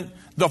government,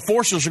 the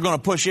forces are going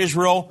to push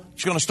Israel.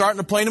 It's going to start in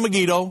the plain of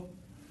Megiddo.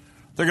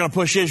 They're going to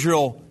push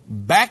Israel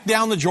back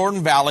down the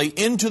Jordan Valley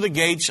into the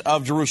gates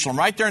of Jerusalem,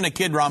 right there in the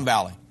Kidron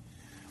Valley.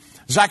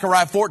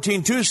 Zechariah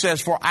 14:2 says,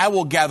 "For I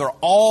will gather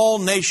all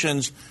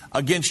nations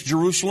against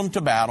Jerusalem to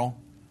battle,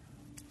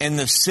 and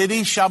the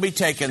city shall be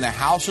taken, the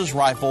houses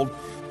rifled,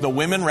 the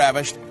women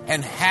ravished,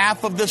 and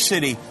half of the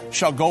city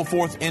shall go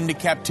forth into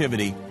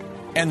captivity,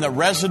 and the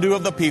residue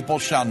of the people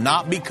shall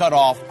not be cut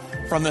off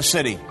from the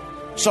city."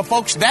 So,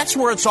 folks, that's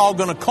where it's all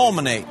going to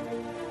culminate.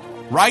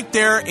 Right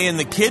there in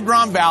the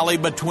Kidron Valley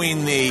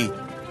between the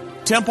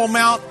Temple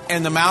Mount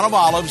and the Mount of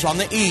Olives on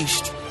the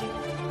east.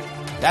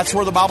 That's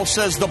where the Bible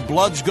says the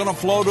blood's going to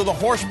flow to the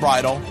horse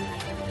bridle.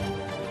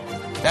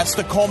 That's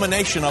the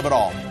culmination of it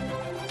all.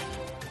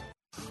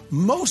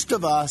 Most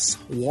of us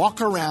walk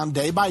around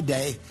day by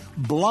day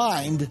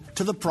blind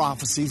to the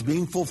prophecies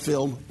being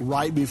fulfilled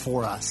right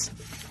before us.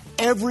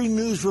 Every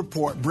news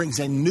report brings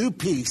a new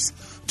piece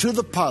to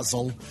the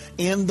puzzle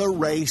in the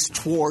race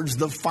towards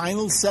the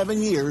final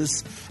 7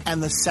 years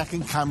and the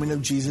second coming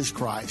of Jesus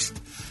Christ.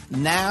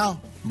 Now,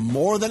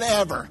 more than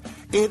ever,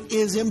 it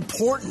is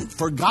important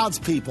for God's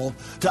people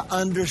to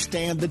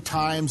understand the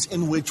times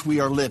in which we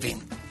are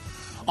living.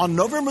 On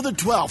November the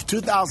 12th,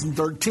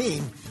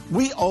 2013,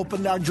 we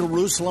opened our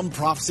Jerusalem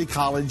Prophecy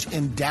College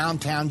in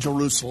downtown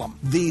Jerusalem.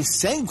 These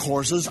same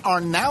courses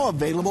are now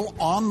available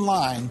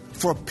online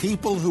for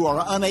people who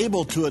are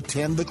unable to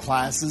attend the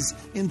classes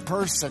in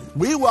person.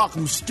 We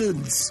welcome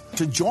students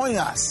to join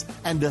us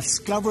and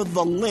discover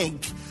the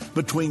link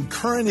between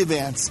current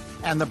events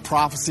and the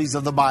prophecies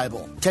of the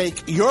Bible.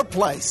 Take your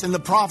place in the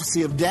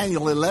prophecy of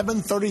Daniel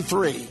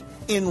 11:33.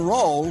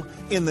 Enroll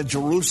in the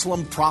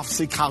Jerusalem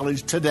Prophecy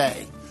College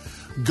today.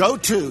 Go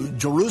to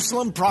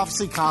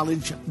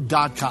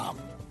JerusalemProphecyCollege.com.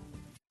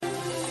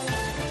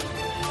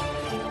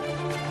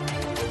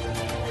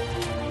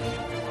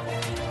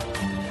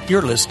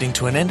 You're listening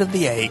to an End of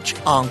the Age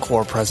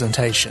encore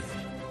presentation.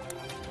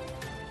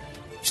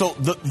 So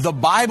the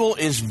Bible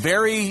is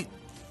very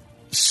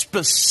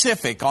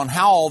specific on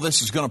how all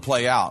this is going to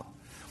play out.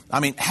 I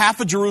mean, half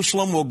of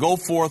Jerusalem will go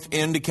forth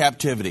into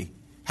captivity.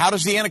 How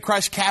does the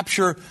Antichrist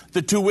capture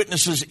the two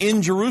witnesses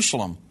in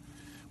Jerusalem?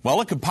 Well,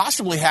 it could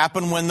possibly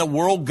happen when the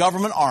world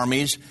government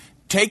armies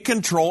take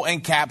control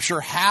and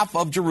capture half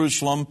of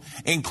Jerusalem,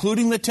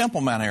 including the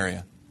Temple Mount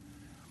area.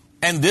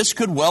 And this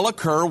could well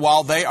occur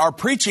while they are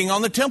preaching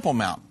on the Temple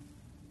Mount.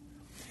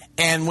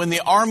 And when the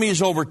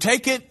armies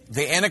overtake it,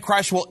 the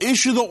Antichrist will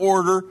issue the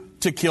order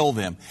to kill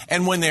them.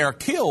 And when they are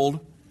killed,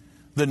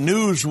 the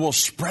news will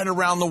spread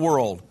around the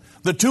world.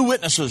 The two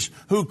witnesses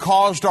who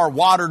caused our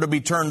water to be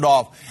turned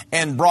off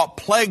and brought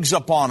plagues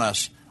upon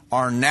us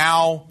are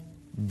now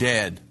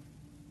dead.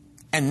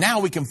 And now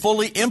we can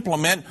fully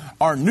implement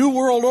our new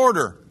world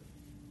order.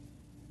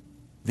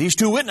 These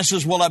two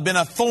witnesses will have been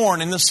a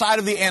thorn in the side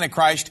of the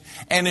Antichrist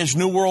and his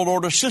new world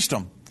order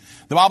system.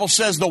 The Bible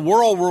says the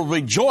world will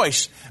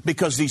rejoice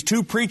because these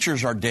two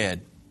preachers are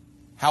dead.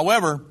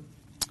 However,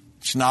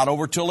 it's not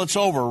over till it's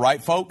over,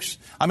 right, folks?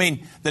 I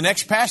mean, the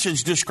next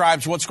passage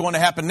describes what's going to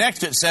happen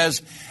next. It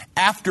says,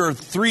 after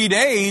 3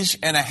 days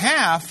and a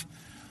half,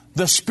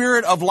 the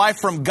Spirit of life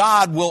from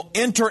God will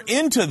enter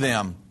into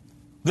them,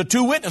 the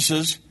two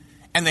witnesses,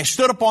 and they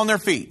stood up on their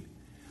feet.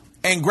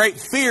 And great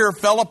fear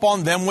fell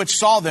upon them which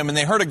saw them, and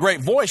they heard a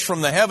great voice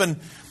from the heaven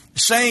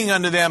saying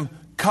unto them,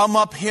 come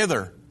up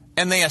hither.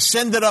 And they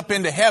ascended up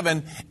into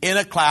heaven in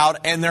a cloud,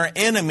 and their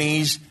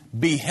enemies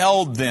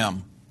beheld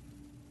them.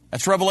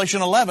 That's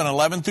Revelation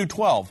 11 through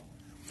 12.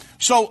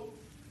 So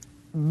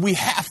we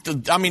have to,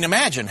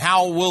 imagine,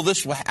 how's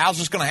this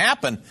going to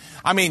happen?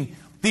 I mean,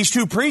 these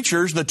two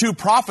preachers, the two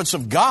prophets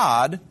of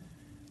God,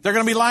 they're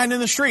going to be lying in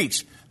the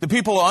streets. The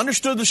people who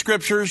understood the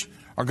Scriptures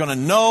are going to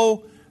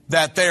know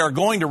that they are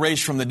going to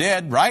raise from the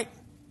dead, right?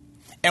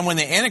 And when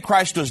the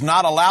Antichrist does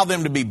not allow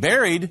them to be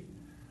buried,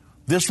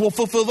 this will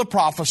fulfill the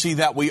prophecy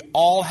that we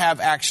all have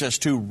access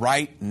to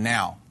right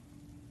now.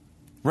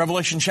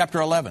 Revelation chapter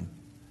 11.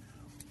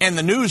 And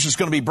the news is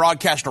going to be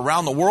broadcast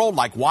around the world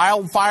like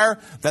wildfire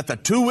that the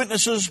two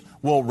witnesses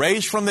will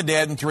raise from the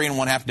dead in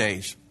 3.5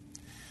 days.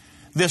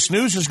 This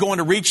news is going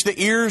to reach the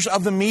ears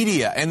of the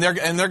media, and they're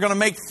going to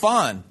make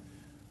fun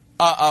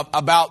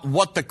about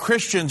what the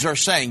Christians are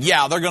saying.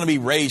 Yeah, they're going to be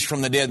raised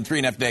from the dead in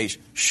 3.5 days.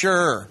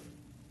 Sure.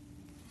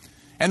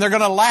 And they're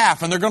going to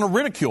laugh and they're going to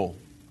ridicule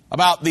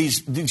about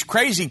these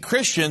crazy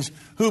Christians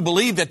who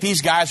believe that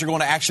these guys are going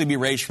to actually be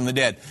raised from the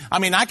dead. I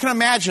mean, I can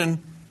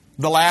imagine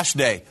the last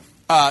day.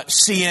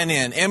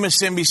 CNN,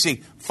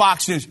 MSNBC,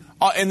 Fox News,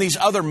 and these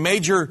other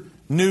major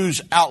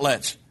news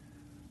outlets.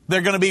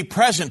 They're going to be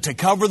present to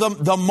cover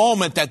the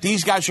moment that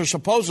these guys are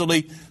supposed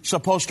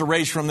to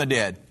raise from the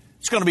dead.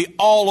 It's going to be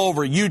all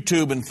over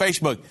YouTube and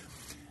Facebook.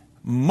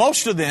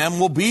 Most of them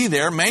will be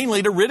there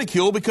mainly to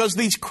ridicule because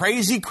these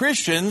crazy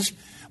Christians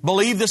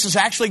believe this is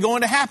actually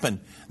going to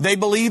happen. They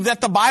believe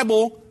that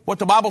what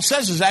the Bible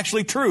says is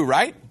actually true,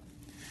 right?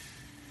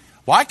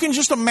 Well, I can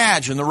just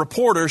imagine the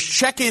reporters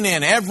checking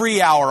in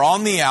every hour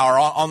on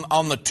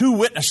the two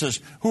witnesses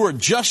who are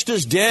just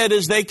as dead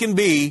as they can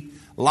be,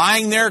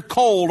 lying there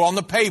cold on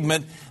the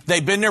pavement.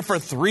 They've been there for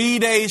 3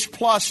 days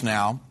plus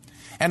now.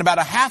 And about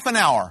a half an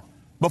hour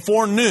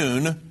before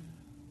noon,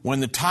 when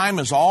the time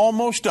is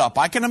almost up,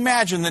 I can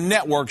imagine the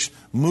networks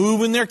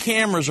moving their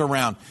cameras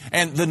around.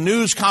 And the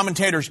news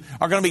commentators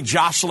are going to be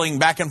jostling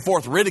back and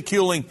forth,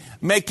 ridiculing,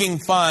 making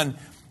fun.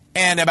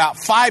 And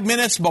about 5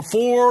 minutes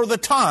before the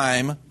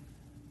time,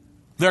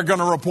 they're going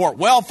to report,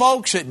 well,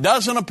 folks, it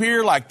doesn't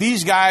appear like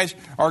these guys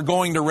are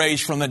going to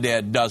raise from the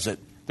dead, does it?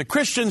 The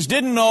Christians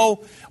didn't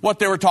know what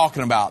they were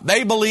talking about.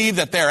 They believe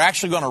that they're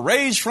actually going to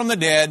raise from the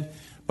dead,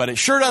 but it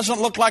sure doesn't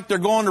look like they're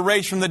going to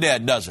raise from the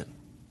dead, does it?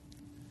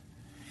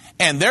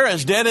 And they're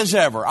as dead as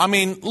ever. I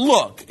mean,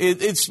 look,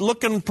 it's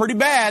looking pretty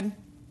bad.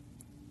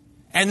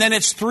 And then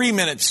it's 3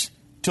 minutes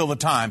till the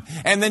time,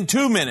 and then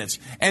 2 minutes,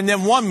 and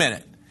then 1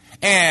 minute.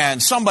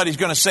 And somebody's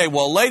going to say,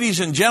 well, ladies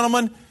and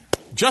gentlemen,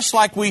 just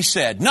like we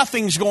said,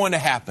 nothing's going to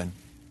happen.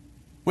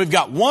 We've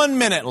got 1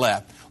 minute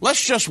left.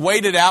 Let's just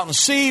wait it out and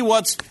see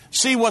what's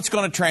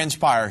going to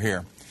transpire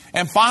here.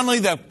 And finally,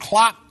 the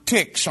clock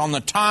ticks on the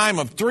time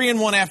of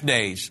 3.5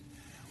 days.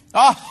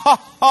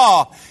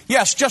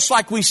 Yes, just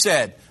like we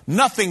said,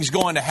 nothing's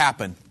going to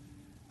happen.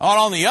 And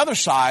on the other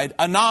side,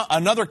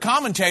 another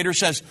commentator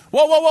says,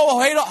 whoa,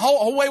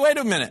 wait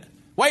a minute.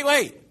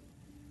 Wait.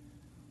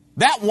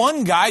 That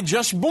one guy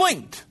just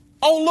blinked.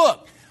 Oh,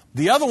 look.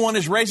 The other one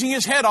is raising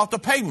his head off the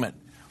pavement.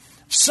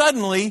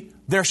 Suddenly,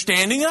 they're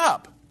standing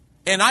up.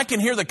 And I can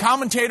hear the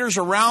commentators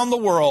around the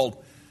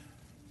world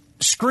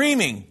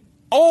screaming,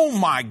 oh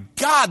my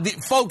God,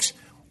 folks,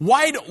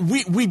 why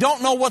we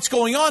don't know what's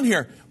going on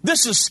here.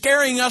 This is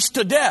scaring us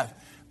to death.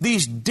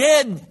 These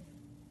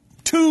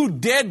two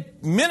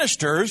dead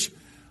ministers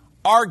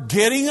are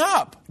getting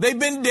up. They've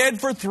been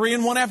dead for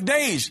 3.5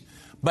 days.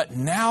 But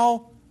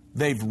now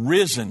they've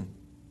risen.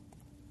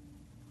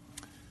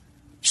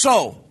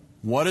 So,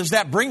 what does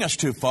that bring us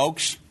to,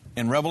 folks?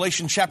 In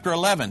Revelation chapter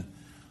 11,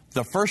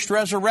 the first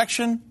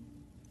resurrection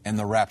and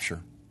the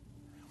rapture.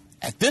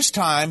 At this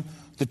time,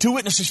 the two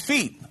witnesses'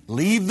 feet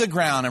leave the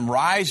ground and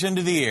rise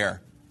into the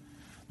air.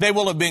 They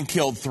will have been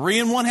killed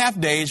 3.5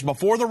 days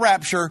before the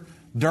rapture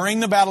during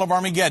the Battle of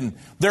Armageddon.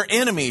 Their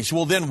enemies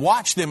will then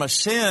watch them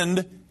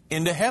ascend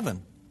into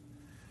heaven.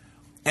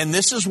 And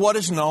this is what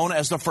is known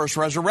as the first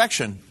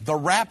resurrection, the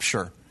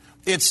rapture.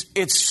 It's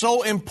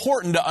so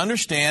important to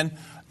understand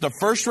the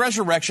first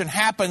resurrection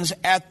happens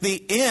at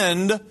the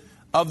end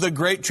of the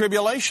Great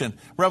Tribulation.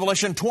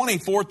 Revelation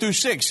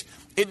 20:4-6.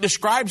 It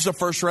describes the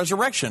first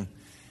resurrection.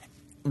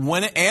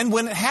 When it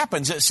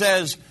happens, it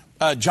says,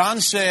 John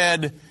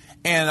said,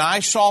 and I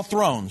saw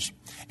thrones,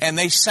 And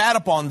they sat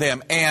upon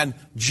them, and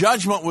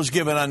judgment was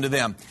given unto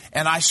them.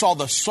 And I saw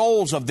the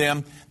souls of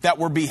them that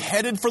were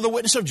beheaded for the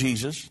witness of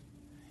Jesus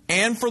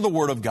and for the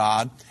word of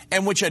God,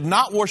 and which had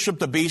not worshipped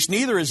the beast,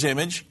 neither his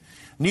image,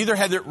 neither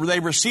had they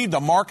received a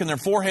mark in their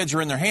foreheads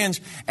or in their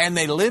hands, and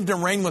they lived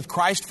and reigned with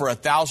Christ for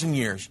 1,000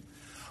 years.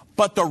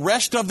 But the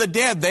rest of the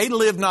dead, they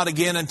lived not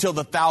again until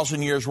the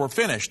 1,000 years were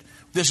finished.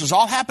 This is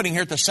all happening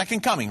here at the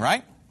second coming,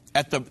 right?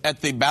 At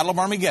the Battle of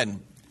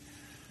Armageddon.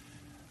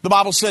 The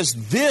Bible says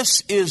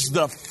this is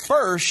the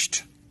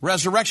first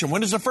resurrection. When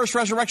does the first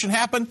resurrection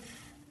happen?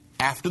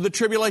 After the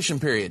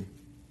tribulation period.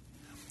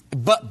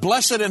 But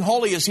blessed and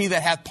holy is he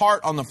that hath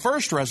part on the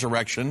first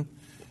resurrection.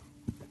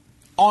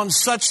 On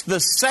such the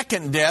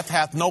second death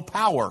hath no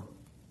power.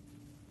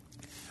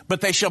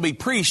 But they shall be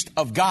priests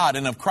of God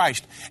and of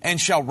Christ, and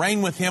shall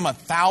reign with him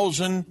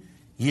 1,000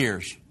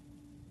 years.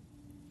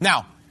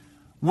 Now,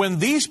 when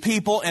these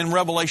people in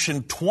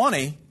Revelation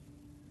 20,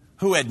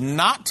 who had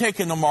not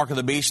taken the mark of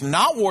the beast,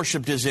 not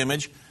worshipped his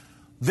image,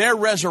 they're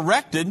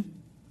resurrected,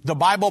 the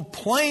Bible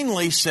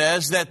plainly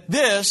says that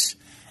this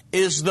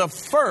is the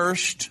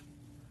first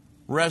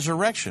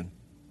resurrection.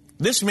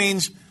 This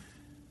means,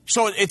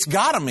 so it's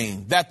got to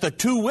mean that the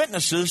two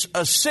witnesses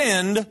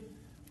ascend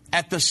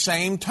at the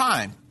same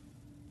time.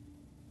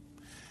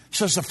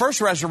 Since the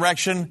first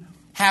resurrection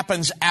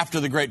happens after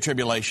the Great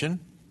Tribulation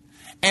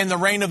and the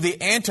reign of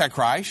the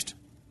Antichrist,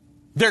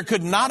 there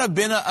could not have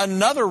been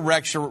another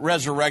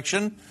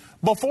resurrection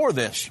before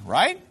this,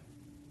 right?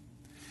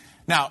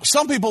 Now,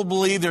 some people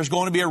believe there's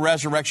going to be a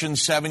resurrection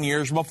 7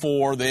 years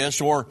before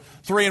this or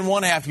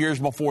 3.5 years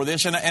before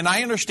this, and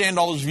I understand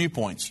all those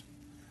viewpoints.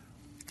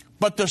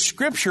 But the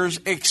Scriptures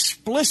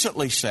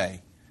explicitly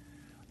say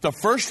the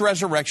first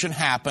resurrection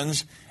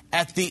happens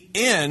at the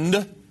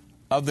end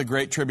of the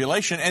Great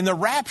Tribulation, and the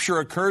rapture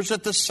occurs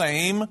at the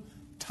same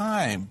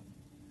time.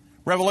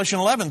 Revelation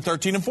 11,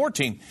 13, and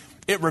 14.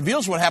 It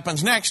reveals what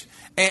happens next,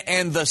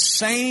 and the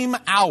same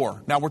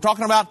hour. Now, we're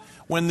talking about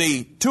when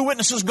the two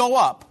witnesses go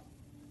up.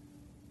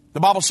 The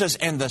Bible says,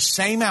 and the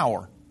same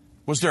hour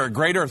was there a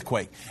great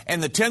earthquake.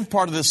 And the 10th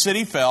part of the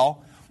city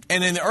fell,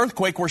 and in the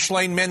earthquake were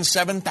slain men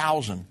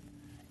 7,000.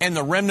 And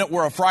the remnant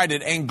were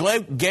affrighted, and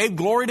gave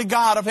glory to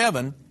God of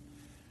heaven.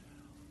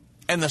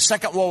 And the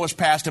second woe was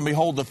past, and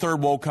behold, the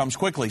third woe comes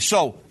quickly.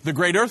 So, the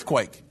great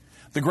earthquake.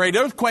 The great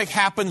earthquake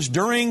happens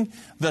during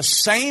the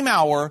same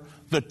hour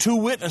the two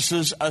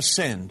witnesses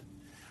ascend.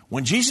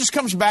 When Jesus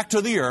comes back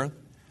to the earth,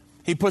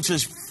 he puts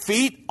his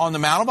feet on the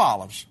Mount of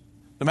Olives.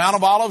 The Mount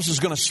of Olives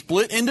is going to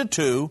split into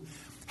two.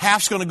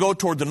 Half's going to go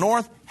toward the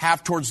north,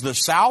 half towards the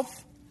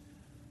south.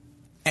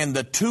 And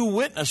the two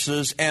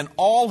witnesses and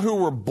all who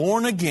were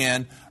born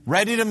again,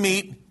 ready to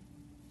meet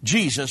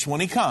Jesus when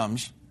he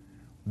comes,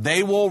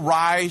 they will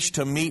rise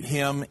to meet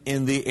him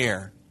in the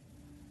air.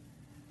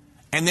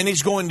 And then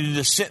he's going to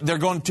descend,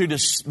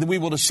 we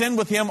will descend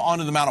with him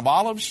onto the Mount of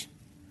Olives.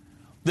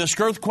 This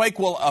earthquake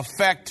will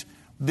affect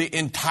the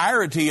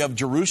entirety of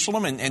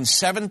Jerusalem, and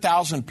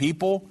 7,000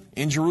 people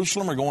in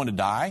Jerusalem are going to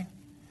die.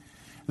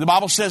 The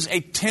Bible says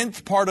a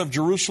 10th part of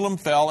Jerusalem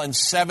fell and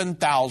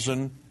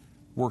 7,000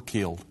 were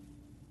killed.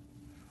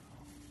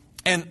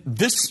 And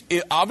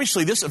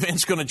obviously this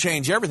event's going to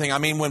change everything. I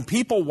mean, when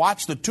people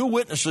watch the two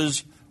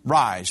witnesses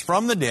rise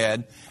from the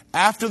dead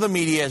after the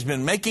media has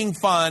been making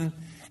fun,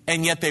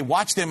 and yet they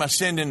watch them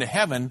ascend into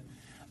heaven,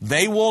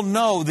 they will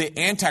know the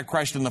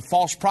Antichrist and the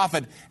false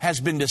prophet has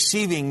been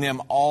deceiving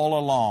them all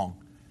along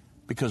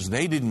because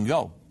they didn't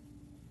go.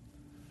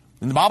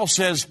 And the Bible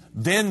says,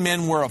 then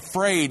men were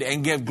afraid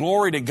and gave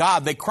glory to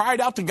God. They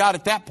cried out to God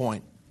at that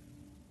point.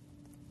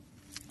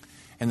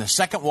 And the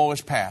second woe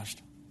is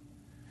past.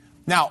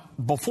 Now,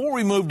 before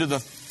we move to the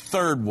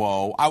third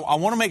woe, I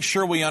want to make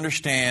sure we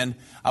understand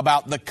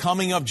about the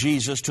coming of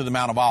Jesus to the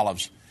Mount of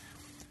Olives.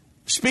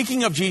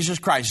 Speaking of Jesus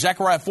Christ,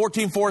 Zechariah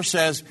 14:4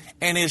 says,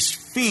 and his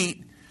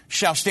feet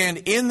shall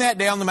stand in that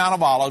day on the Mount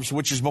of Olives,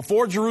 which is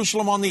before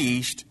Jerusalem on the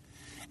east,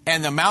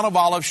 and the Mount of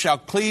Olives shall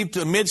cleave to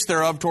the midst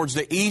thereof towards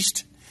the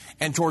east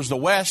and towards the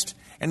west,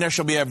 and there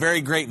shall be a very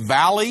great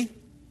valley,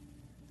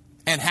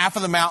 and half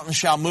of the mountain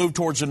shall move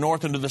towards the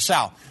north and to the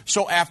south.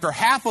 So after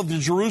half of the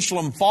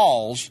Jerusalem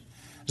falls,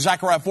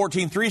 Zechariah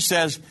 14:3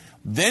 says,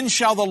 then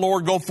shall the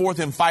Lord go forth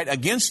and fight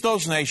against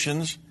those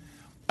nations,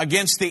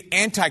 against the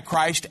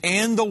Antichrist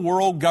and the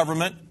world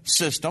government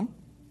system.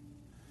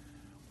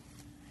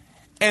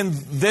 And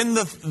then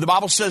the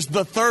Bible says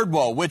the third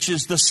woe, which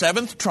is the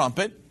seventh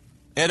trumpet,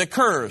 it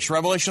occurs.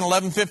 Revelation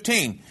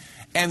 11:15.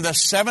 And the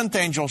seventh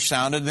angel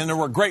sounded, and then there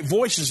were great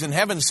voices in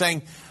heaven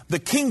saying, the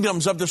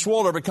kingdoms of this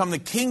world are become the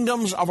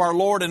kingdoms of our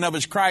Lord and of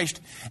his Christ,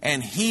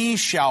 and he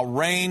shall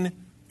reign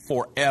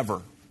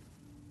forever.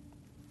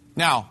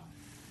 Now,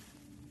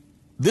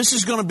 this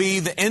is going to be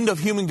the end of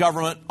human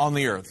government on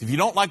the earth. If you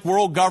don't like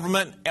world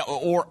government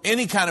or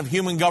any kind of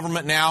human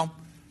government now,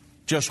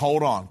 just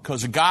hold on,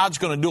 because God's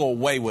going to do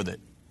away with it.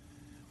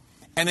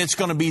 And it's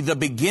going to be the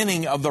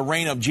beginning of the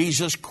reign of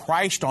Jesus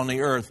Christ on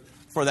the earth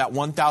for that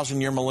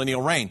 1,000-year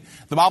millennial reign.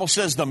 The Bible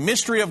says the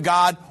mystery of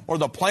God or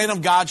the plan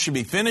of God should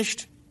be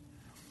finished.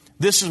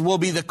 This will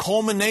be the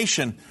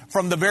culmination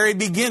from the very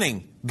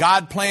beginning.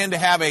 God planned to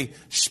have a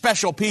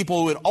special people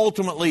who would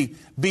ultimately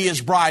be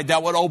His bride,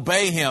 that would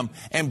obey Him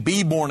and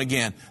be born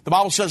again. The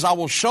Bible says, I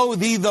will show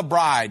thee the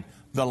bride,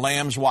 the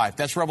Lamb's wife.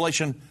 That's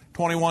Revelation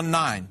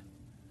 21:9.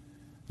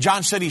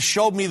 John said He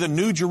showed me the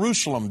New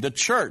Jerusalem, the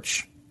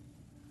church.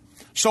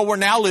 So we're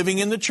now living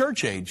in the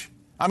church age.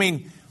 I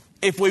mean,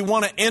 if we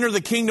want to enter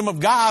the kingdom of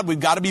God, we've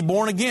got to be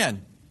born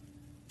again.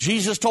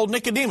 Jesus told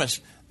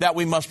Nicodemus that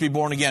we must be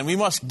born again. We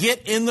must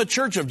get in the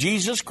church of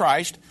Jesus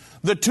Christ.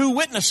 The two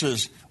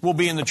witnesses will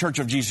be in the church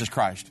of Jesus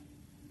Christ.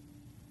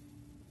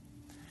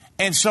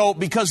 And so,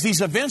 because these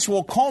events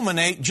will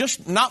culminate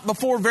just not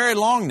before very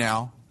long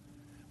now,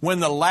 when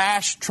the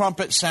last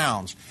trumpet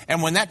sounds.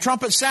 And when that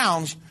trumpet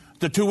sounds,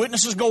 the two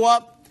witnesses go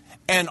up,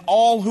 and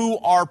all who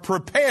are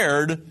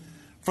prepared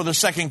for the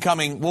second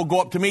coming will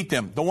go up to meet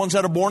them, the ones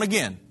that are born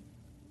again.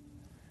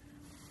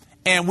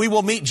 And we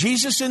will meet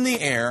Jesus in the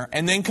air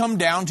and then come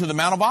down to the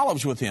Mount of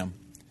Olives with Him.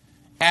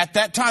 At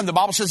that time, the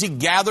Bible says He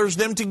gathers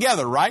them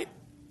together, right?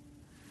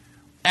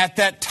 At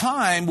that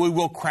time, we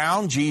will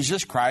crown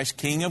Jesus Christ,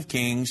 King of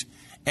Kings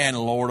and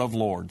Lord of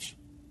Lords.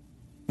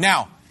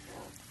 Now,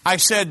 I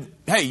said,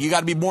 hey, you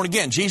got to be born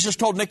again. Jesus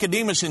told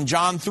Nicodemus in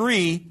John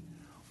 3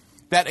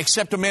 that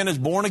except a man is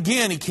born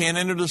again, he can't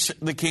enter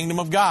the kingdom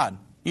of God.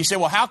 You say,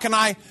 well, how can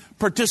I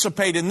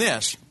participate in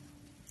this?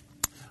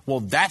 Well,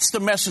 that's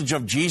the message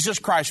of Jesus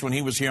Christ when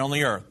He was here on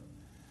the earth.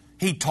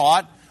 He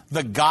taught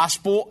the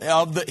gospel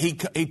of he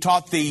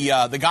taught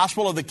the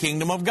gospel of the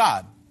kingdom of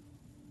God.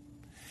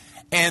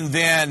 And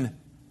then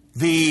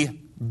the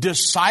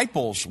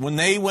disciples, when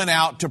they went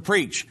out to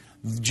preach,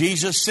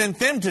 Jesus sent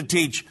them to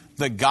teach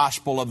the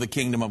gospel of the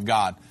kingdom of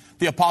God.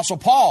 The Apostle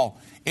Paul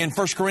in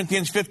 1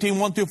 Corinthians 15,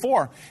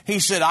 1-4, he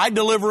said, I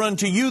deliver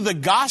unto you the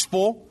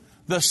gospel,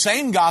 the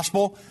same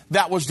gospel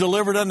that was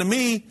delivered unto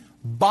me,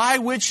 by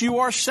which you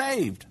are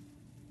saved.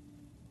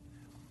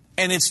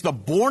 And it's the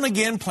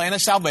born-again plan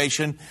of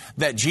salvation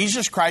that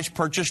Jesus Christ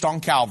purchased on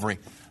Calvary.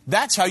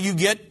 That's how you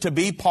get to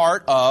be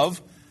part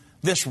of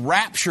this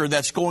rapture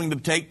that's going to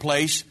take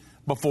place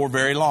before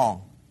very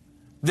long.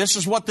 This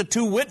is what the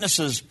two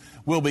witnesses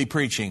will be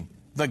preaching,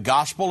 the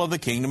gospel of the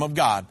kingdom of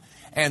God.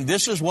 And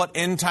this is what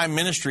End Time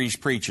Ministries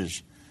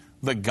preaches,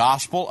 the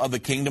gospel of the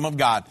kingdom of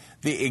God,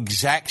 the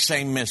exact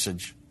same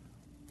message.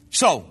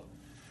 So,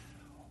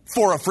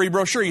 for a free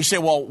brochure, you say,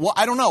 well,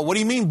 I don't know. What do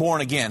you mean born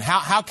again?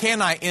 How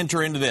can I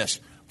enter into this?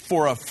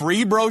 For a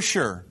free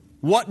brochure,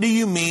 what do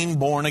you mean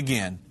born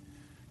again?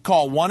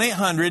 Call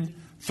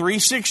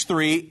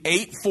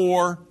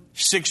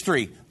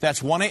 1-800-363-8463.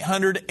 That's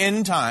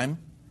 1-800-END-TIME.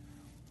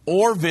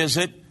 Or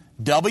visit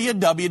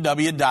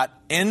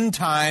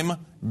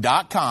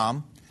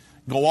www.endtime.com.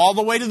 Go all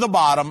the way to the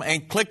bottom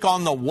and click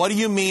on the what do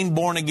you mean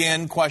born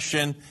again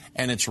question,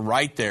 and it's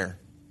right there.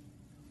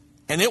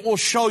 And it will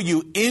show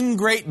you in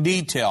great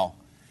detail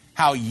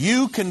how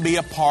you can be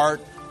a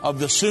part of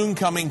the soon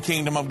coming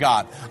kingdom of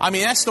God. I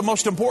mean, that's the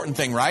most important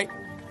thing, right?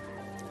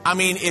 I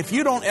mean, if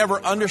you don't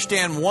ever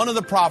understand one of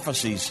the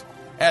prophecies,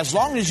 as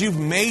long as you've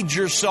made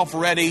yourself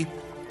ready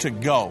to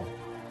go.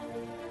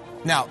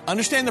 Now,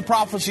 understand the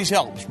prophecies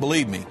helps,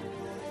 believe me.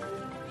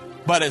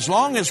 But as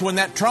long as when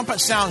that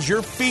trumpet sounds,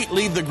 your feet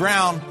leave the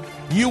ground,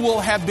 you will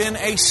have been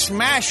a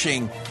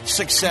smashing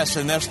success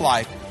in this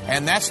life.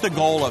 And that's the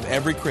goal of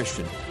every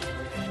Christian.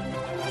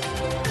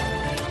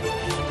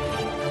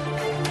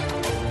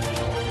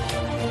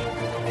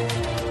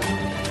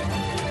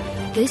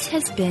 This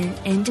has been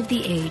End of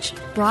the Age,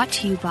 brought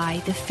to you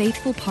by the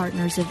faithful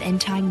partners of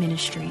End Time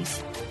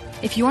Ministries.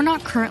 If you're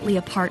not currently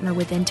a partner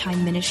with End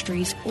Time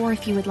Ministries, or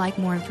if you would like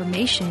more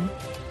information,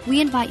 we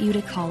invite you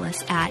to call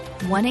us at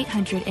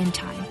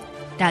 1-800-END-TIME.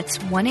 That's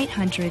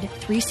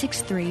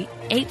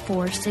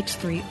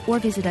 1-800-363-8463, or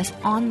visit us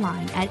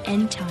online at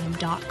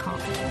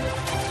endtime.com.